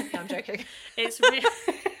you. No, I'm joking. It's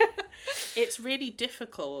really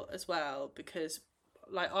difficult as well because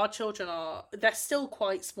like, our children they're still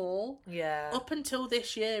quite small. Yeah. Up until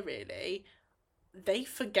this year, really, they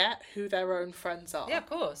forget who their own friends are. Yeah, of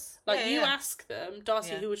course. Like, you ask them,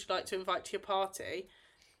 Darcy, Yeah. who would you like to invite to your party?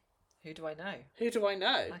 Who do I know? Who do I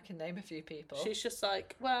know? I can name a few people. She's just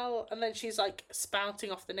like, well, and then she's like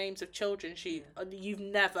spouting off the names of children you've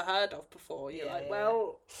never heard of before. You're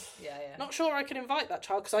not sure I can invite that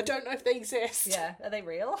child because I don't know if they exist. Yeah, are they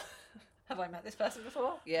real? Have I met this person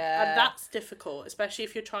before? Yeah. And that's difficult, especially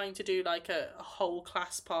if you're trying to do like a whole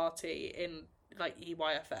class party in like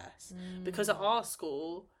EYFS. Because at our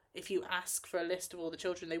school, if you ask for a list of all the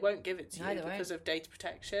children, they won't give it to you because of data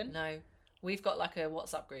protection. No. We've got like a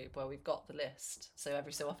WhatsApp group where we've got the list. So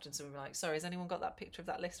every so often someone will be like, sorry, has anyone got that picture of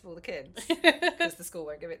that list of all the kids? Because the school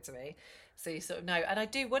won't give it to me. So you sort of know. And I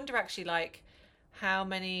do wonder actually, like, how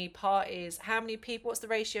many people, what's the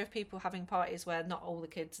ratio of people having parties where not all the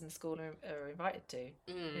kids in the school are invited to?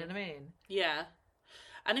 You know what I mean? Yeah.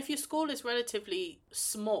 And if your school is relatively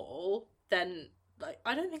small, then, like,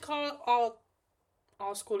 I don't think our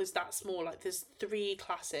school is that small. Like, there's 3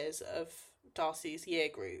 classes of Darcy's year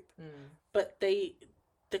group, but the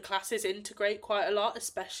classes integrate quite a lot,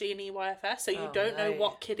 especially in EYFS, so you don't know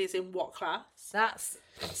what kid is in what class. That's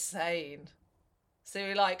insane. So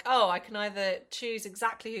you're like, oh, I can either choose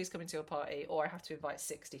exactly who's coming to a party, or I have to invite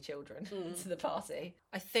 60 children to the party.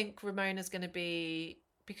 I think Ramona's going to be,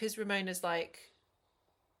 because Ramona's like,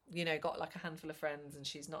 you know, got like a handful of friends and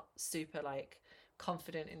she's not super like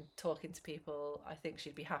confident in talking to people, I think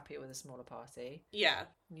she'd be happier with a smaller party. Yeah,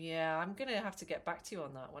 I'm gonna have to get back to you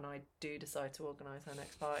on that when I do decide to organise our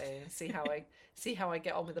next party and see how I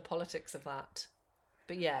get on with the politics of that.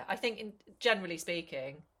 But yeah, I think generally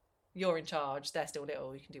speaking, you're in charge, they're still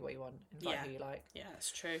little, you can do what you want, invite who you like. Yeah,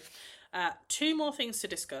 that's true. 2 more things to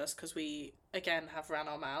discuss because we again have ran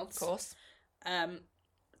our mouths. Of course.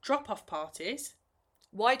 Drop-off parties.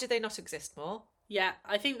 Why do they not exist more? Yeah,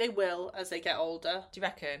 I think they will as they get older. Do you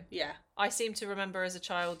reckon? Yeah. I seem to remember as a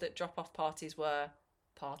child that drop-off parties were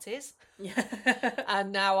parties. Yeah.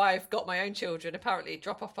 And now I've got my own children. Apparently,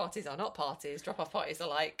 drop-off parties are not parties. Drop-off parties are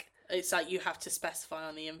like... It's like you have to specify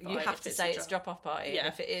on the invite. You have to say it's drop-off party. Yeah. And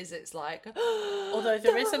if it is, it's like... Although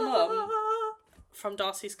there is a mum from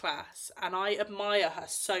Darcy's class, and I admire her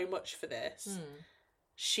so much for this.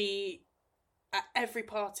 She, at every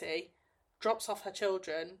party, drops off her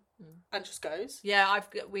children and just goes. Yeah,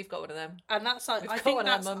 we've got one of them. And that's like, I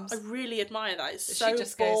really admire that. It's so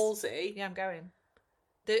just ballsy. Goes, yeah, I'm going.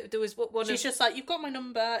 There was one. She's just like, you've got my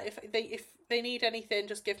number. If they need anything,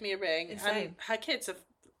 just give me a ring. Insane. And her kids are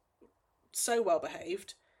so well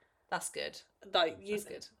behaved. That's good. Like That's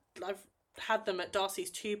good. I've had them at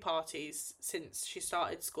Darcy's 2 parties since she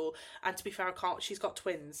started school, and to be fair, she's got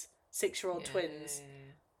twins, 6-year-old twins,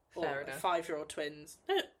 or 5-year-old twins.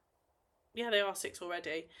 No, yeah, they are 6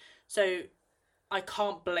 already. So I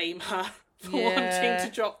can't blame her for wanting to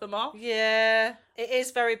drop them off. Yeah, it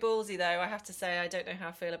is very ballsy though. I have to say, I don't know how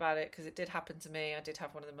I feel about it because it did happen to me. I did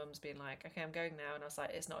have one of the mums being like, "Okay, I'm going now," and I was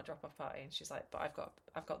like, "It's not a drop-off party," and she's like, "But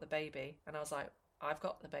I've got the baby," and I was like, "I've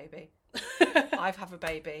got the baby. I have a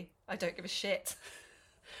baby. I don't give a shit."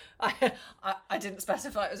 I didn't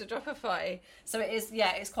specify it was a drop-off party, so it is.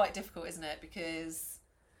 Yeah, it's quite difficult, isn't it? Because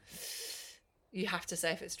you have to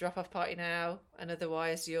say if it's a drop-off party now, and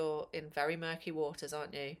otherwise you're in very murky waters,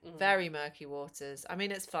 aren't you? Very murky waters. I mean,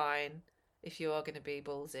 it's fine if you are going to be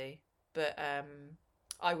ballsy, but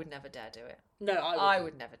I would never dare do it. No, I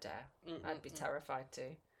would never dare. I'd be terrified to.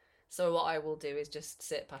 So what I will do is just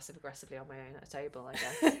sit passive-aggressively on my own at a table, I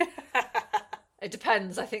guess. It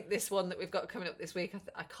depends. I think this one that we've got coming up this week,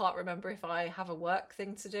 I can't remember if I have a work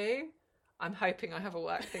thing to do. I'm hoping I have a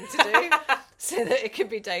work thing to do so that it can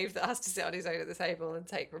be Dave that has to sit on his own at the table and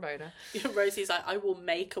take Ramona. Rosie's like, I will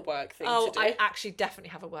make a work thing to do. I actually definitely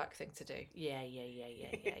have a work thing to do. Yeah.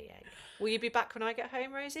 Will you be back when I get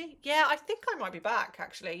home, Rosie? Yeah, I think I might be back,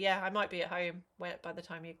 actually. Yeah, I might be at home by the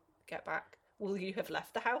time you get back. Will you have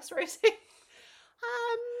left the house, Rosie?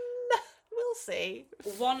 We'll see.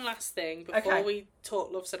 One last thing before we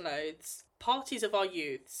talk loves and loathes. Parties of our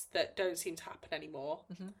youths that don't seem to happen anymore.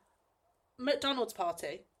 McDonald's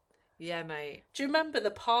party. Yeah, mate. Do you remember the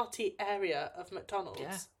party area of McDonald's?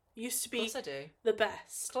 Yeah. Used to be of course I do. The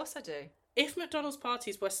best. Of course I do. If McDonald's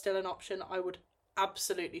parties were still an option, I would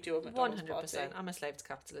absolutely do a McDonald's 100%. Party. I'm a slave to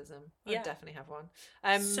capitalism. Yeah. I'd definitely have one.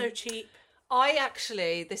 So cheap.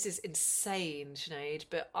 This is insane, Sinead,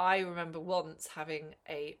 but I remember once having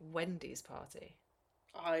a Wendy's party.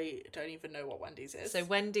 I don't even know what Wendy's is. So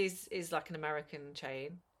Wendy's is like an American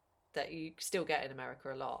chain that you still get in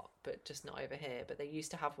America a lot, but just not over here. But they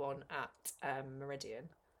used to have one at Meridian.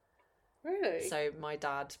 Really? So my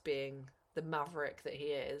dad, being the maverick that he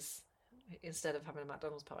is, instead of having a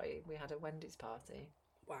McDonald's party, we had a Wendy's party.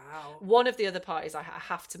 Wow. One of the other parties, I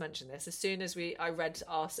have to mention this. As soon as I read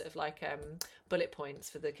our sort of like bullet points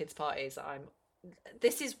for the kids' parties,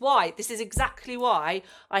 this is exactly why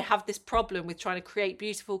I have this problem with trying to create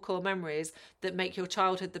beautiful core memories that make your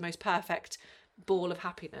childhood the most perfect ball of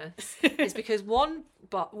happiness. Is because one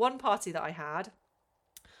party that I had,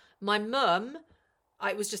 my mum,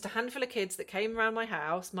 it was just a handful of kids that came around my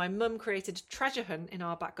house. My mum created a treasure hunt in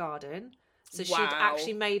our back garden. So she'd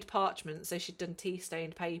actually made parchment, so she'd done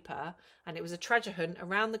tea-stained paper, and it was a treasure hunt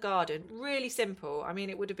around the garden. Really simple. I mean,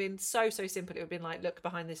 it would have been so simple. It would have been like, look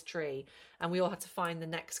behind this tree, and we all had to find the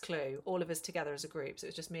next clue, all of us together as a group. So it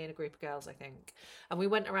was just me and a group of girls, I think. And we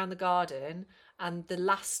went around the garden, and the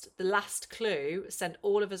last clue sent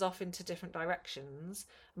all of us off into different directions.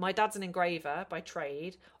 My dad's an engraver by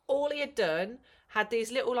trade. All he had done had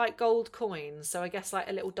these little like gold coins, so I guess like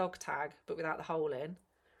a little dog tag, but without the hole in.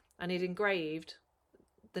 And he'd engraved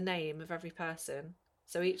the name of every person.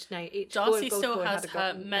 So each Darcy still has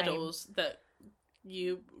her medals that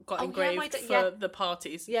you got engraved for the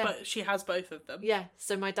parties. Yeah. But she has both of them. Yeah,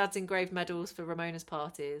 so my dad's engraved medals for Ramona's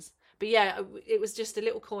parties. But yeah, it was just a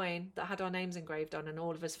little coin that had our names engraved on, and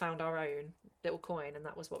all of us found our own little coin, and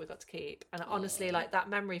that was what we got to keep. And honestly, like, that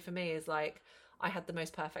memory for me is like, I had the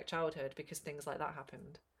most perfect childhood because things like that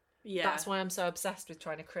happened. Yeah. That's why I'm so obsessed with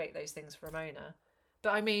trying to create those things for Ramona.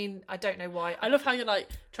 But I mean, I don't know why. I love how you're like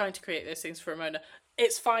trying to create those things for Ramona.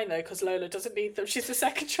 It's fine though, because Lola doesn't need them. She's the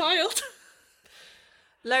second child.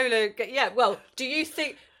 Lola, yeah. Well, do you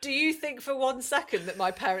think for 1 second that my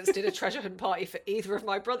parents did a treasure hunt party for either of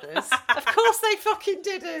my brothers? Of course they fucking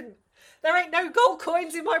didn't. There ain't no gold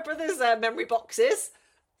coins in my brother's memory boxes.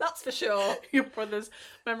 That's for sure. Your brother's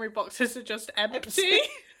memory boxes are just empty.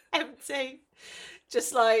 Empty.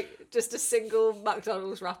 Just a single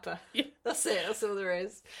McDonald's wrapper. Yeah. That's it. That's all there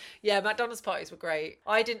is. Yeah, McDonald's parties were great.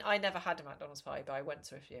 I never had a McDonald's party, but I went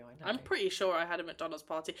to a few. I know. I'm pretty sure I had a McDonald's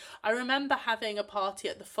party. I remember having a party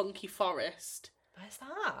at the Funky Forest. Where's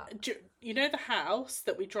that? You know the house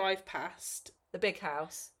that we drive past? The big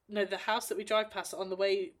house? No, the house that we drive past on the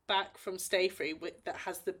way back from Stayfree that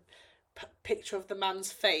has the picture of the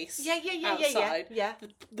man's face outside. Yeah.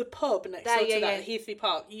 The pub next door to that, Heathley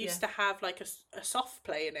Park, used to have like a soft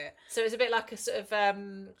play in it. So it was a bit like a sort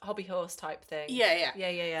of hobby horse type thing. Yeah.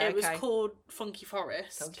 It was called Funky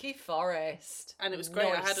Forest. Funky Forest. And it was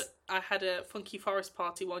great. Nice. I had a Funky Forest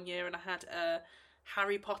party one year, and I had a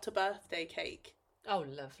Harry Potter birthday cake. Oh,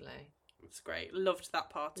 lovely. It's great. Loved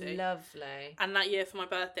that party. Lovely. And that year for my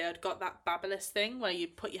birthday, I'd got that Babyliss thing where you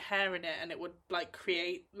put your hair in it and it would like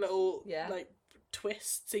create little like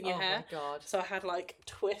twists in your hair. Oh my God. So I had like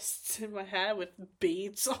twists in my hair with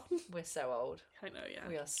beads on. We're so old. I know, yeah.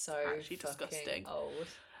 We are so actually disgusting old.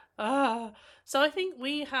 So I think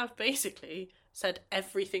we have basically said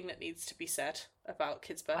everything that needs to be said about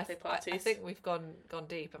kids' birthday parties. I think we've gone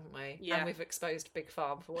deep, haven't we? Yeah. And we've exposed Big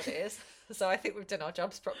Farm for what it is. So I think we've done our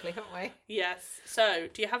jobs properly, haven't we? Yes. So,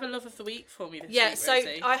 do you have a love of the week for me this week,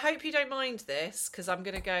 Rosie? I hope you don't mind this, because I'm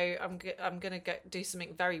gonna go do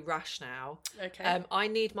something very rash now. Okay. I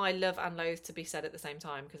need my love and loathe to be said at the same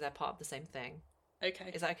time because they're part of the same thing.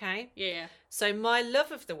 Okay. Is that okay? Yeah. So my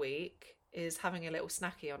love of the week is having a little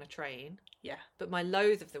snacky on a train. Yeah. But my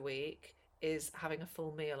loathe of the week is having a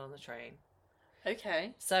full meal on the train.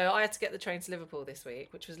 Okay. So I had to get the train to Liverpool this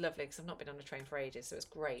week, which was lovely because I've not been on a train for ages, so it's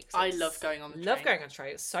great. I love going on the train. Love going on a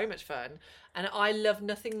train. It's so much fun. And I love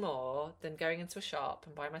nothing more than going into a shop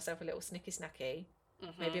and buying myself a little snicky snacky,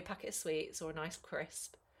 maybe a packet of sweets or a nice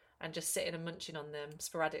crisp, and just sitting and munching on them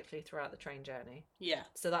sporadically throughout the train journey. Yeah.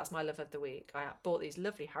 So that's my love of the week. I bought these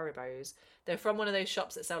lovely Haribos. They're from one of those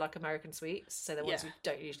shops that sell like American sweets, so they're ones you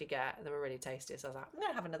don't usually get, and they were really tasty. So I was like, I'm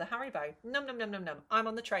going to have another Haribo. Num, num, num, num, num. I'm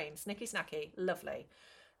on the train. Snicky snacky. Lovely.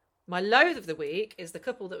 My loathe of the week is the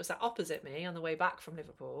couple that was sat opposite me on the way back from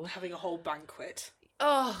Liverpool. Having a whole banquet.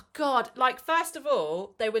 Oh, God. Like, first of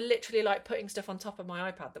all, they were literally, like, putting stuff on top of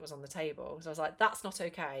my iPad that was on the table. So I was like, that's not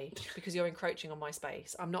okay because you're encroaching on my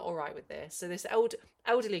space. I'm not all right with this. So this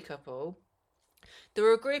elderly couple, there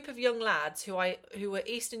were a group of young lads who were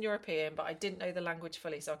Eastern European, but I didn't know the language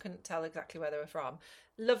fully, so I couldn't tell exactly where they were from.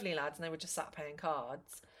 Lovely lads, and they were just sat playing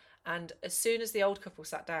cards. And as soon as the old couple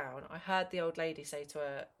sat down, I heard the old lady say to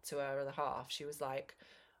her other half, she was like,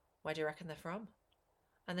 where do you reckon they're from?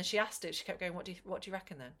 And then she asked it, she kept going, what do you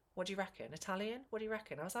reckon then? What do you reckon? Italian? What do you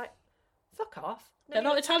reckon? I was like, Fuck off. They're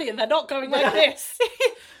not Italian. They're not going like this.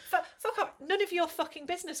 Fuck off. None of your fucking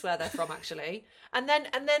business where they're from, actually. And then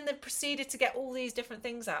they proceeded to get all these different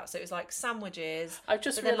things out. So it was like sandwiches. I've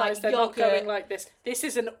just realised they're not going like this. This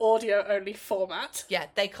is an audio-only format. Yeah,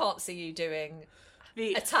 they can't see you doing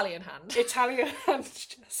the Italian hand. Italian hand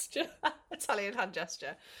gesture. Italian hand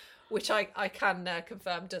gesture. Which I can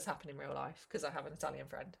confirm does happen in real life, because I have an Italian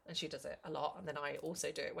friend and she does it a lot, and then I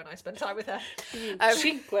also do it when I spend time with her.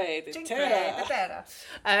 Cinque di terra.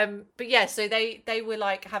 But yeah, so they were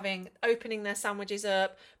like opening their sandwiches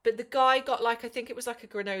up, but the guy got like, I think it was like a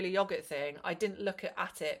granola yogurt thing. I didn't look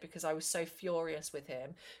at it because I was so furious with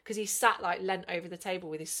him, because he sat like leant over the table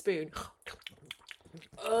with his spoon.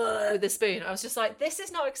 With the spoon. I was just like, this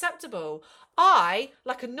is not acceptable. I,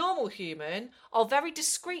 like a normal human, are very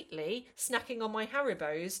discreetly snacking on my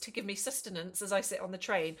Haribos to give me sustenance as I sit on the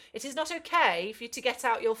train. It is not okay for you to get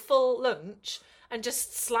out your full lunch and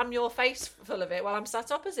just slam your face full of it while I'm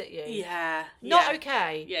sat opposite you. Yeah. Not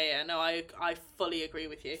okay. Yeah. No, I fully agree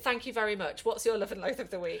with you. Thank you very much. What's your love and loathe of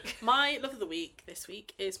the week? My love of the week this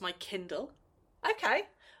week is my Kindle. Okay.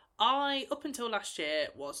 I, up until last year,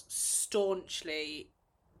 was staunchly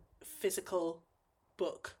physical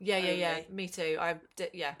book. Yeah. Me too.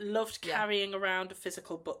 Loved carrying around a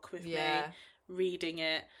physical book with me, reading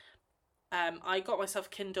it. I got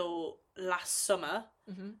myself Kindle last summer,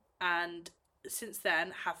 and since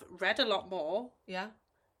then have read a lot more. Yeah.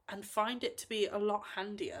 And find it to be a lot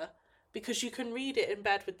handier, because you can read it in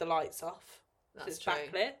bed with the lights off. That's true.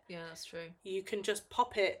 Backlit. Yeah, that's true. You can just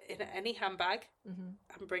pop it in any handbag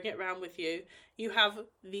and bring it around with you. You have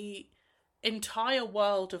the entire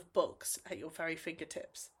world of books at your very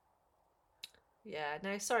fingertips. Yeah,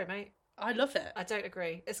 no, sorry, mate. I love it. I don't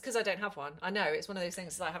agree. It's because I don't have one. I know, it's one of those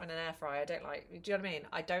things like having an air fryer. I don't like... Do you know what I mean?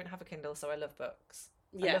 I don't have a Kindle, so I love books.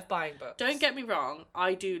 Yeah. I love buying books. Don't get me wrong.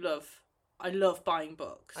 I love buying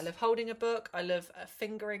books. I love holding a book. I love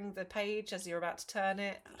fingering the page as you're about to turn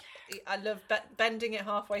it. I love bending it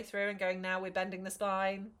halfway through and going, now we're bending the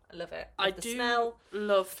spine. I love it. I do smell.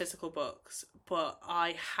 Love physical books, but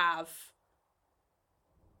I have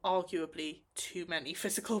arguably too many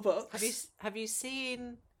physical books. Have you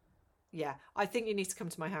seen... Yeah, I think you need to come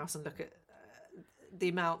to my house and look at the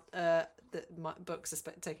amount that my books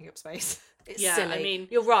are taking up space. It's silly. I mean,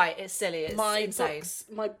 you're right. It's silly. It's insane.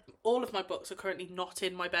 All of my books are currently not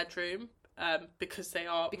in my bedroom because they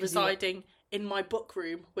are residing in my book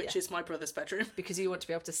room, which is my brother's bedroom. Because you want to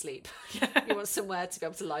be able to sleep. You want somewhere to be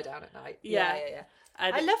able to lie down at night. Yeah.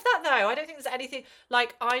 I love that though. I don't think there's anything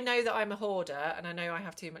like, I know that I'm a hoarder and I know I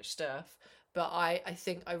have too much stuff. But I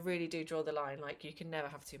think I really do draw the line. Like, you can never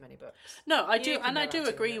have too many books. No, I do, and I do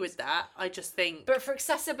agree with that. I just think... But for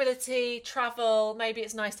accessibility, travel, maybe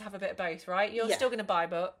it's nice to have a bit of both, right? You're still going to buy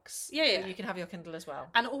books. Yeah. But you can have your Kindle as well.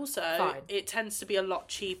 And also, it tends to be a lot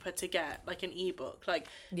cheaper to get, like, an ebook. Like,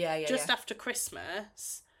 just after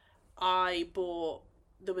Christmas, I bought...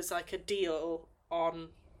 There was, like, a deal on...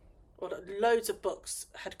 Or loads of books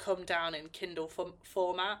had come down in Kindle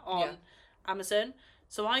format on Amazon.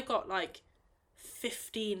 So I got, like...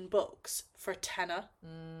 15 books for £10. Nice.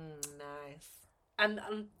 And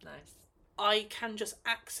nice. I can just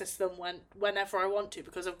access them whenever I want to,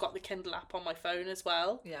 because I've got the Kindle app on my phone as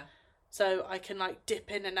well. Yeah. So I can like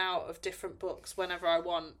dip in and out of different books whenever I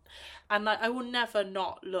want. And like, I will never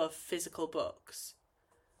not love physical books.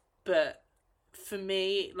 But for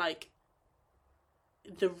me, like,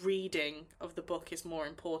 the reading of the book is more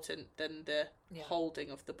important than the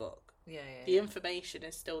holding of the book. The information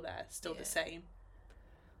is still there, still the same.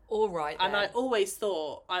 All right. And I always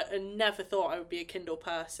thought, I never thought I would be a Kindle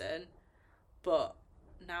person, but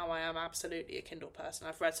now I am absolutely a Kindle person.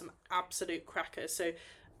 I've read some absolute crackers. So,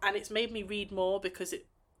 and it's made me read more because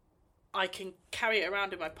I can carry it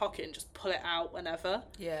around in my pocket and just pull it out whenever.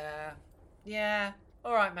 Yeah.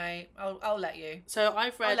 All right, mate. I'll let you. So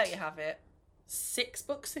I'll let you have it. 6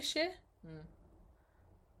 books this year.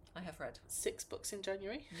 I have read 6 books in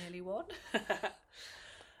January. Nearly one.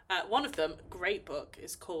 One of them, great book,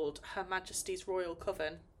 is called Her Majesty's Royal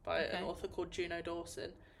Coven by an author called Juno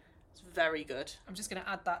Dawson. It's very good. I'm just going to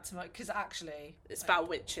add that to my... Because actually... It's about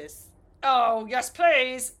witches. Oh, yes,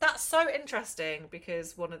 please. That's so interesting,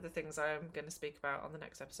 because one of the things I'm going to speak about on the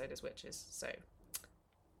next episode is witches. So,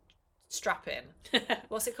 strap in.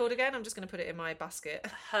 What's it called again? I'm just going to put it in my basket.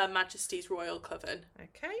 Her Majesty's Royal Coven.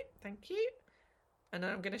 Okay, thank you. And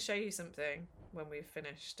I'm going to show you something when we've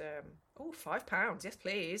finished. £5. Yes,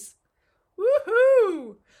 please.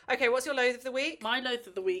 Woohoo! Okay, what's your loathe of the week? My loathe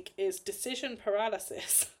of the week is decision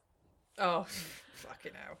paralysis. Oh,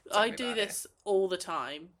 fucking hell. I do this all the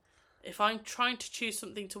time. if I'm trying to choose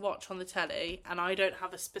something to watch on the telly and I don't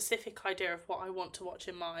have a specific idea of what I want to watch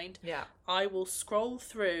in mind, I will scroll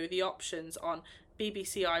through the options on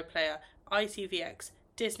BBC iPlayer, ITVX,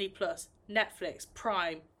 Disney Plus, Netflix,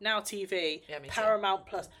 Prime, Now TV, Paramount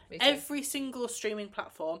Plus, every single streaming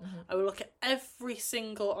platform. I will look at every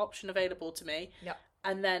single option available to me,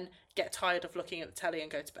 and then get tired of looking at the telly and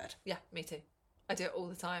go to bed. Yeah, me too. I do it all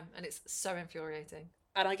the time, and it's so infuriating.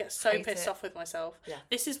 And I get so pissed off with myself. Yeah.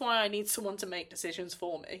 This is why I need someone to make decisions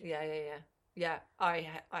for me. Yeah, I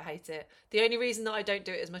hate it. The only reason that I don't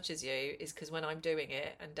do it as much as you is because when I'm doing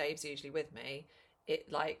it, and Dave's usually with me,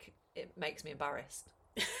 it makes me embarrassed.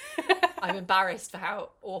 I'm embarrassed for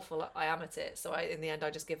how awful I am at it. So in the end,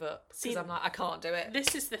 I just give up because I'm like, I can't do it.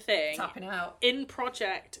 This is the thing. Tapping out. In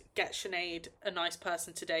Project Get Sinead a Nice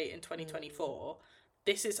Person to Date in 2024,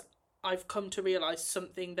 I've come to realise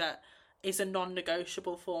something that is a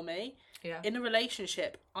non-negotiable for me. Yeah. In a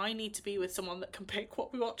relationship, I need to be with someone that can pick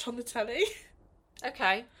what we watch on the telly.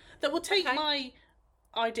 Okay. That will take my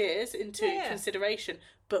ideas into consideration,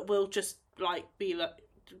 but will just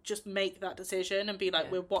just make that decision and be like,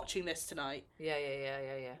 we're watching this tonight. Yeah.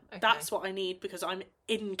 Okay. That's what I need because I'm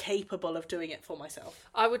incapable of doing it for myself.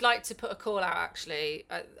 I would like to put a call out, actually.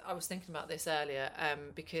 I was thinking about this earlier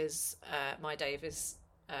because my Dave is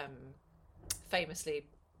famously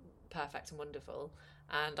perfect and wonderful,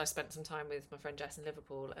 and I spent some time with my friend Jess in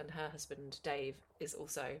Liverpool, and her husband Dave is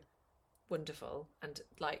also wonderful, and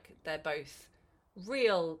they're both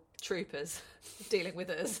real troopers dealing with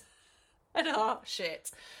us and our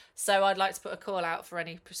shit. So I'd like to put a call out for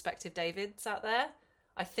any prospective Davids out there.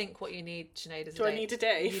 I think what you need, Sinead, is Do I need a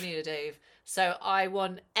Dave? You need a Dave. So I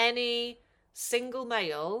want any single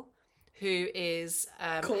male who is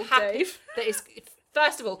called happy, Dave. That is,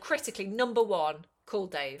 first of all, critically, number one,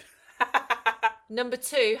 called Dave. Number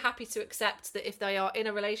two, happy to accept that if they are in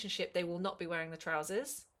a relationship, they will not be wearing the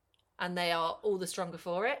trousers, and they are all the stronger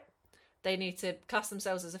for it. They need to class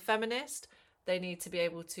themselves as a feminist. They need to be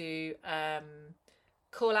able to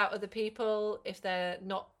call out other people if they're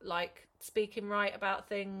not speaking right about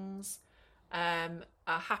things. Are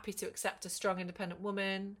happy to accept a strong, independent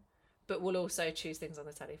woman, but will also choose things on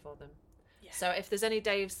the telly for them. Yeah. So if there's any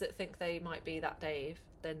Daves that think they might be that Dave,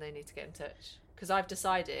 then they need to get in touch. Because I've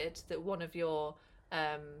decided that one of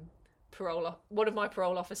my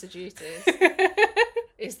parole officer duties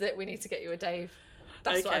is that we need to get you a Dave.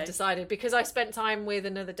 That's what I've decided, because I spent time with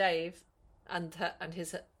another Dave and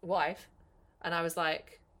his wife, and I was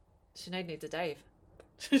like, Sinead needs a Dave.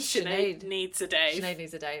 Sinead needs a Dave. Sinead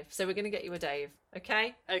needs a Dave. So we're going to get you a Dave,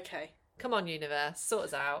 okay? Okay. Come on, universe, sort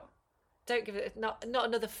us out. Don't give it not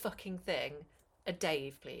another fucking thing. A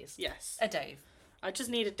Dave, please. Yes. A Dave. I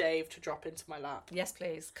just need a Dave to drop into my lap. Yes,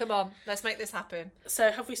 please. Come on, let's make this happen.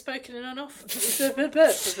 So, have we spoken enough?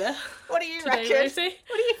 What do you reckon? Rosie?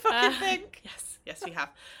 What do you fucking think? Yes, we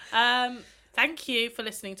have. Thank you for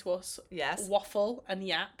listening to us. Yes. Waffle and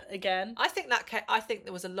yap again. I think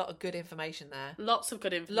there was a lot of good information there. Lots of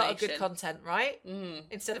good information. A lot of good content, right?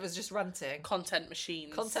 Instead of us just ranting. Content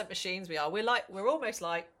machines. Content machines. We are. We're almost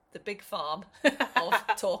like the big farm of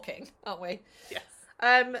talking, aren't we? Yes.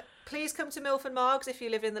 Please come to Milford Margs if you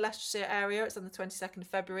live in the Leicestershire area. It's on the 22nd of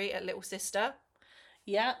February at Little Sister.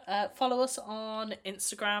 Yeah, follow us on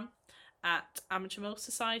Instagram at Amateur Milk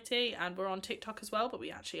Society, and we're on TikTok as well, but we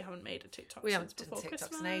actually haven't made a TikTok We haven't done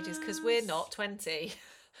TikToks in ages because we're not 20.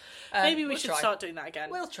 Maybe we should start doing that again.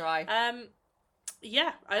 We'll try.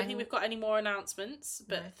 Yeah, I don't think we've got any more announcements,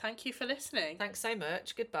 but thank you for listening. Thanks so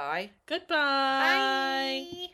much. Goodbye. Goodbye. Bye.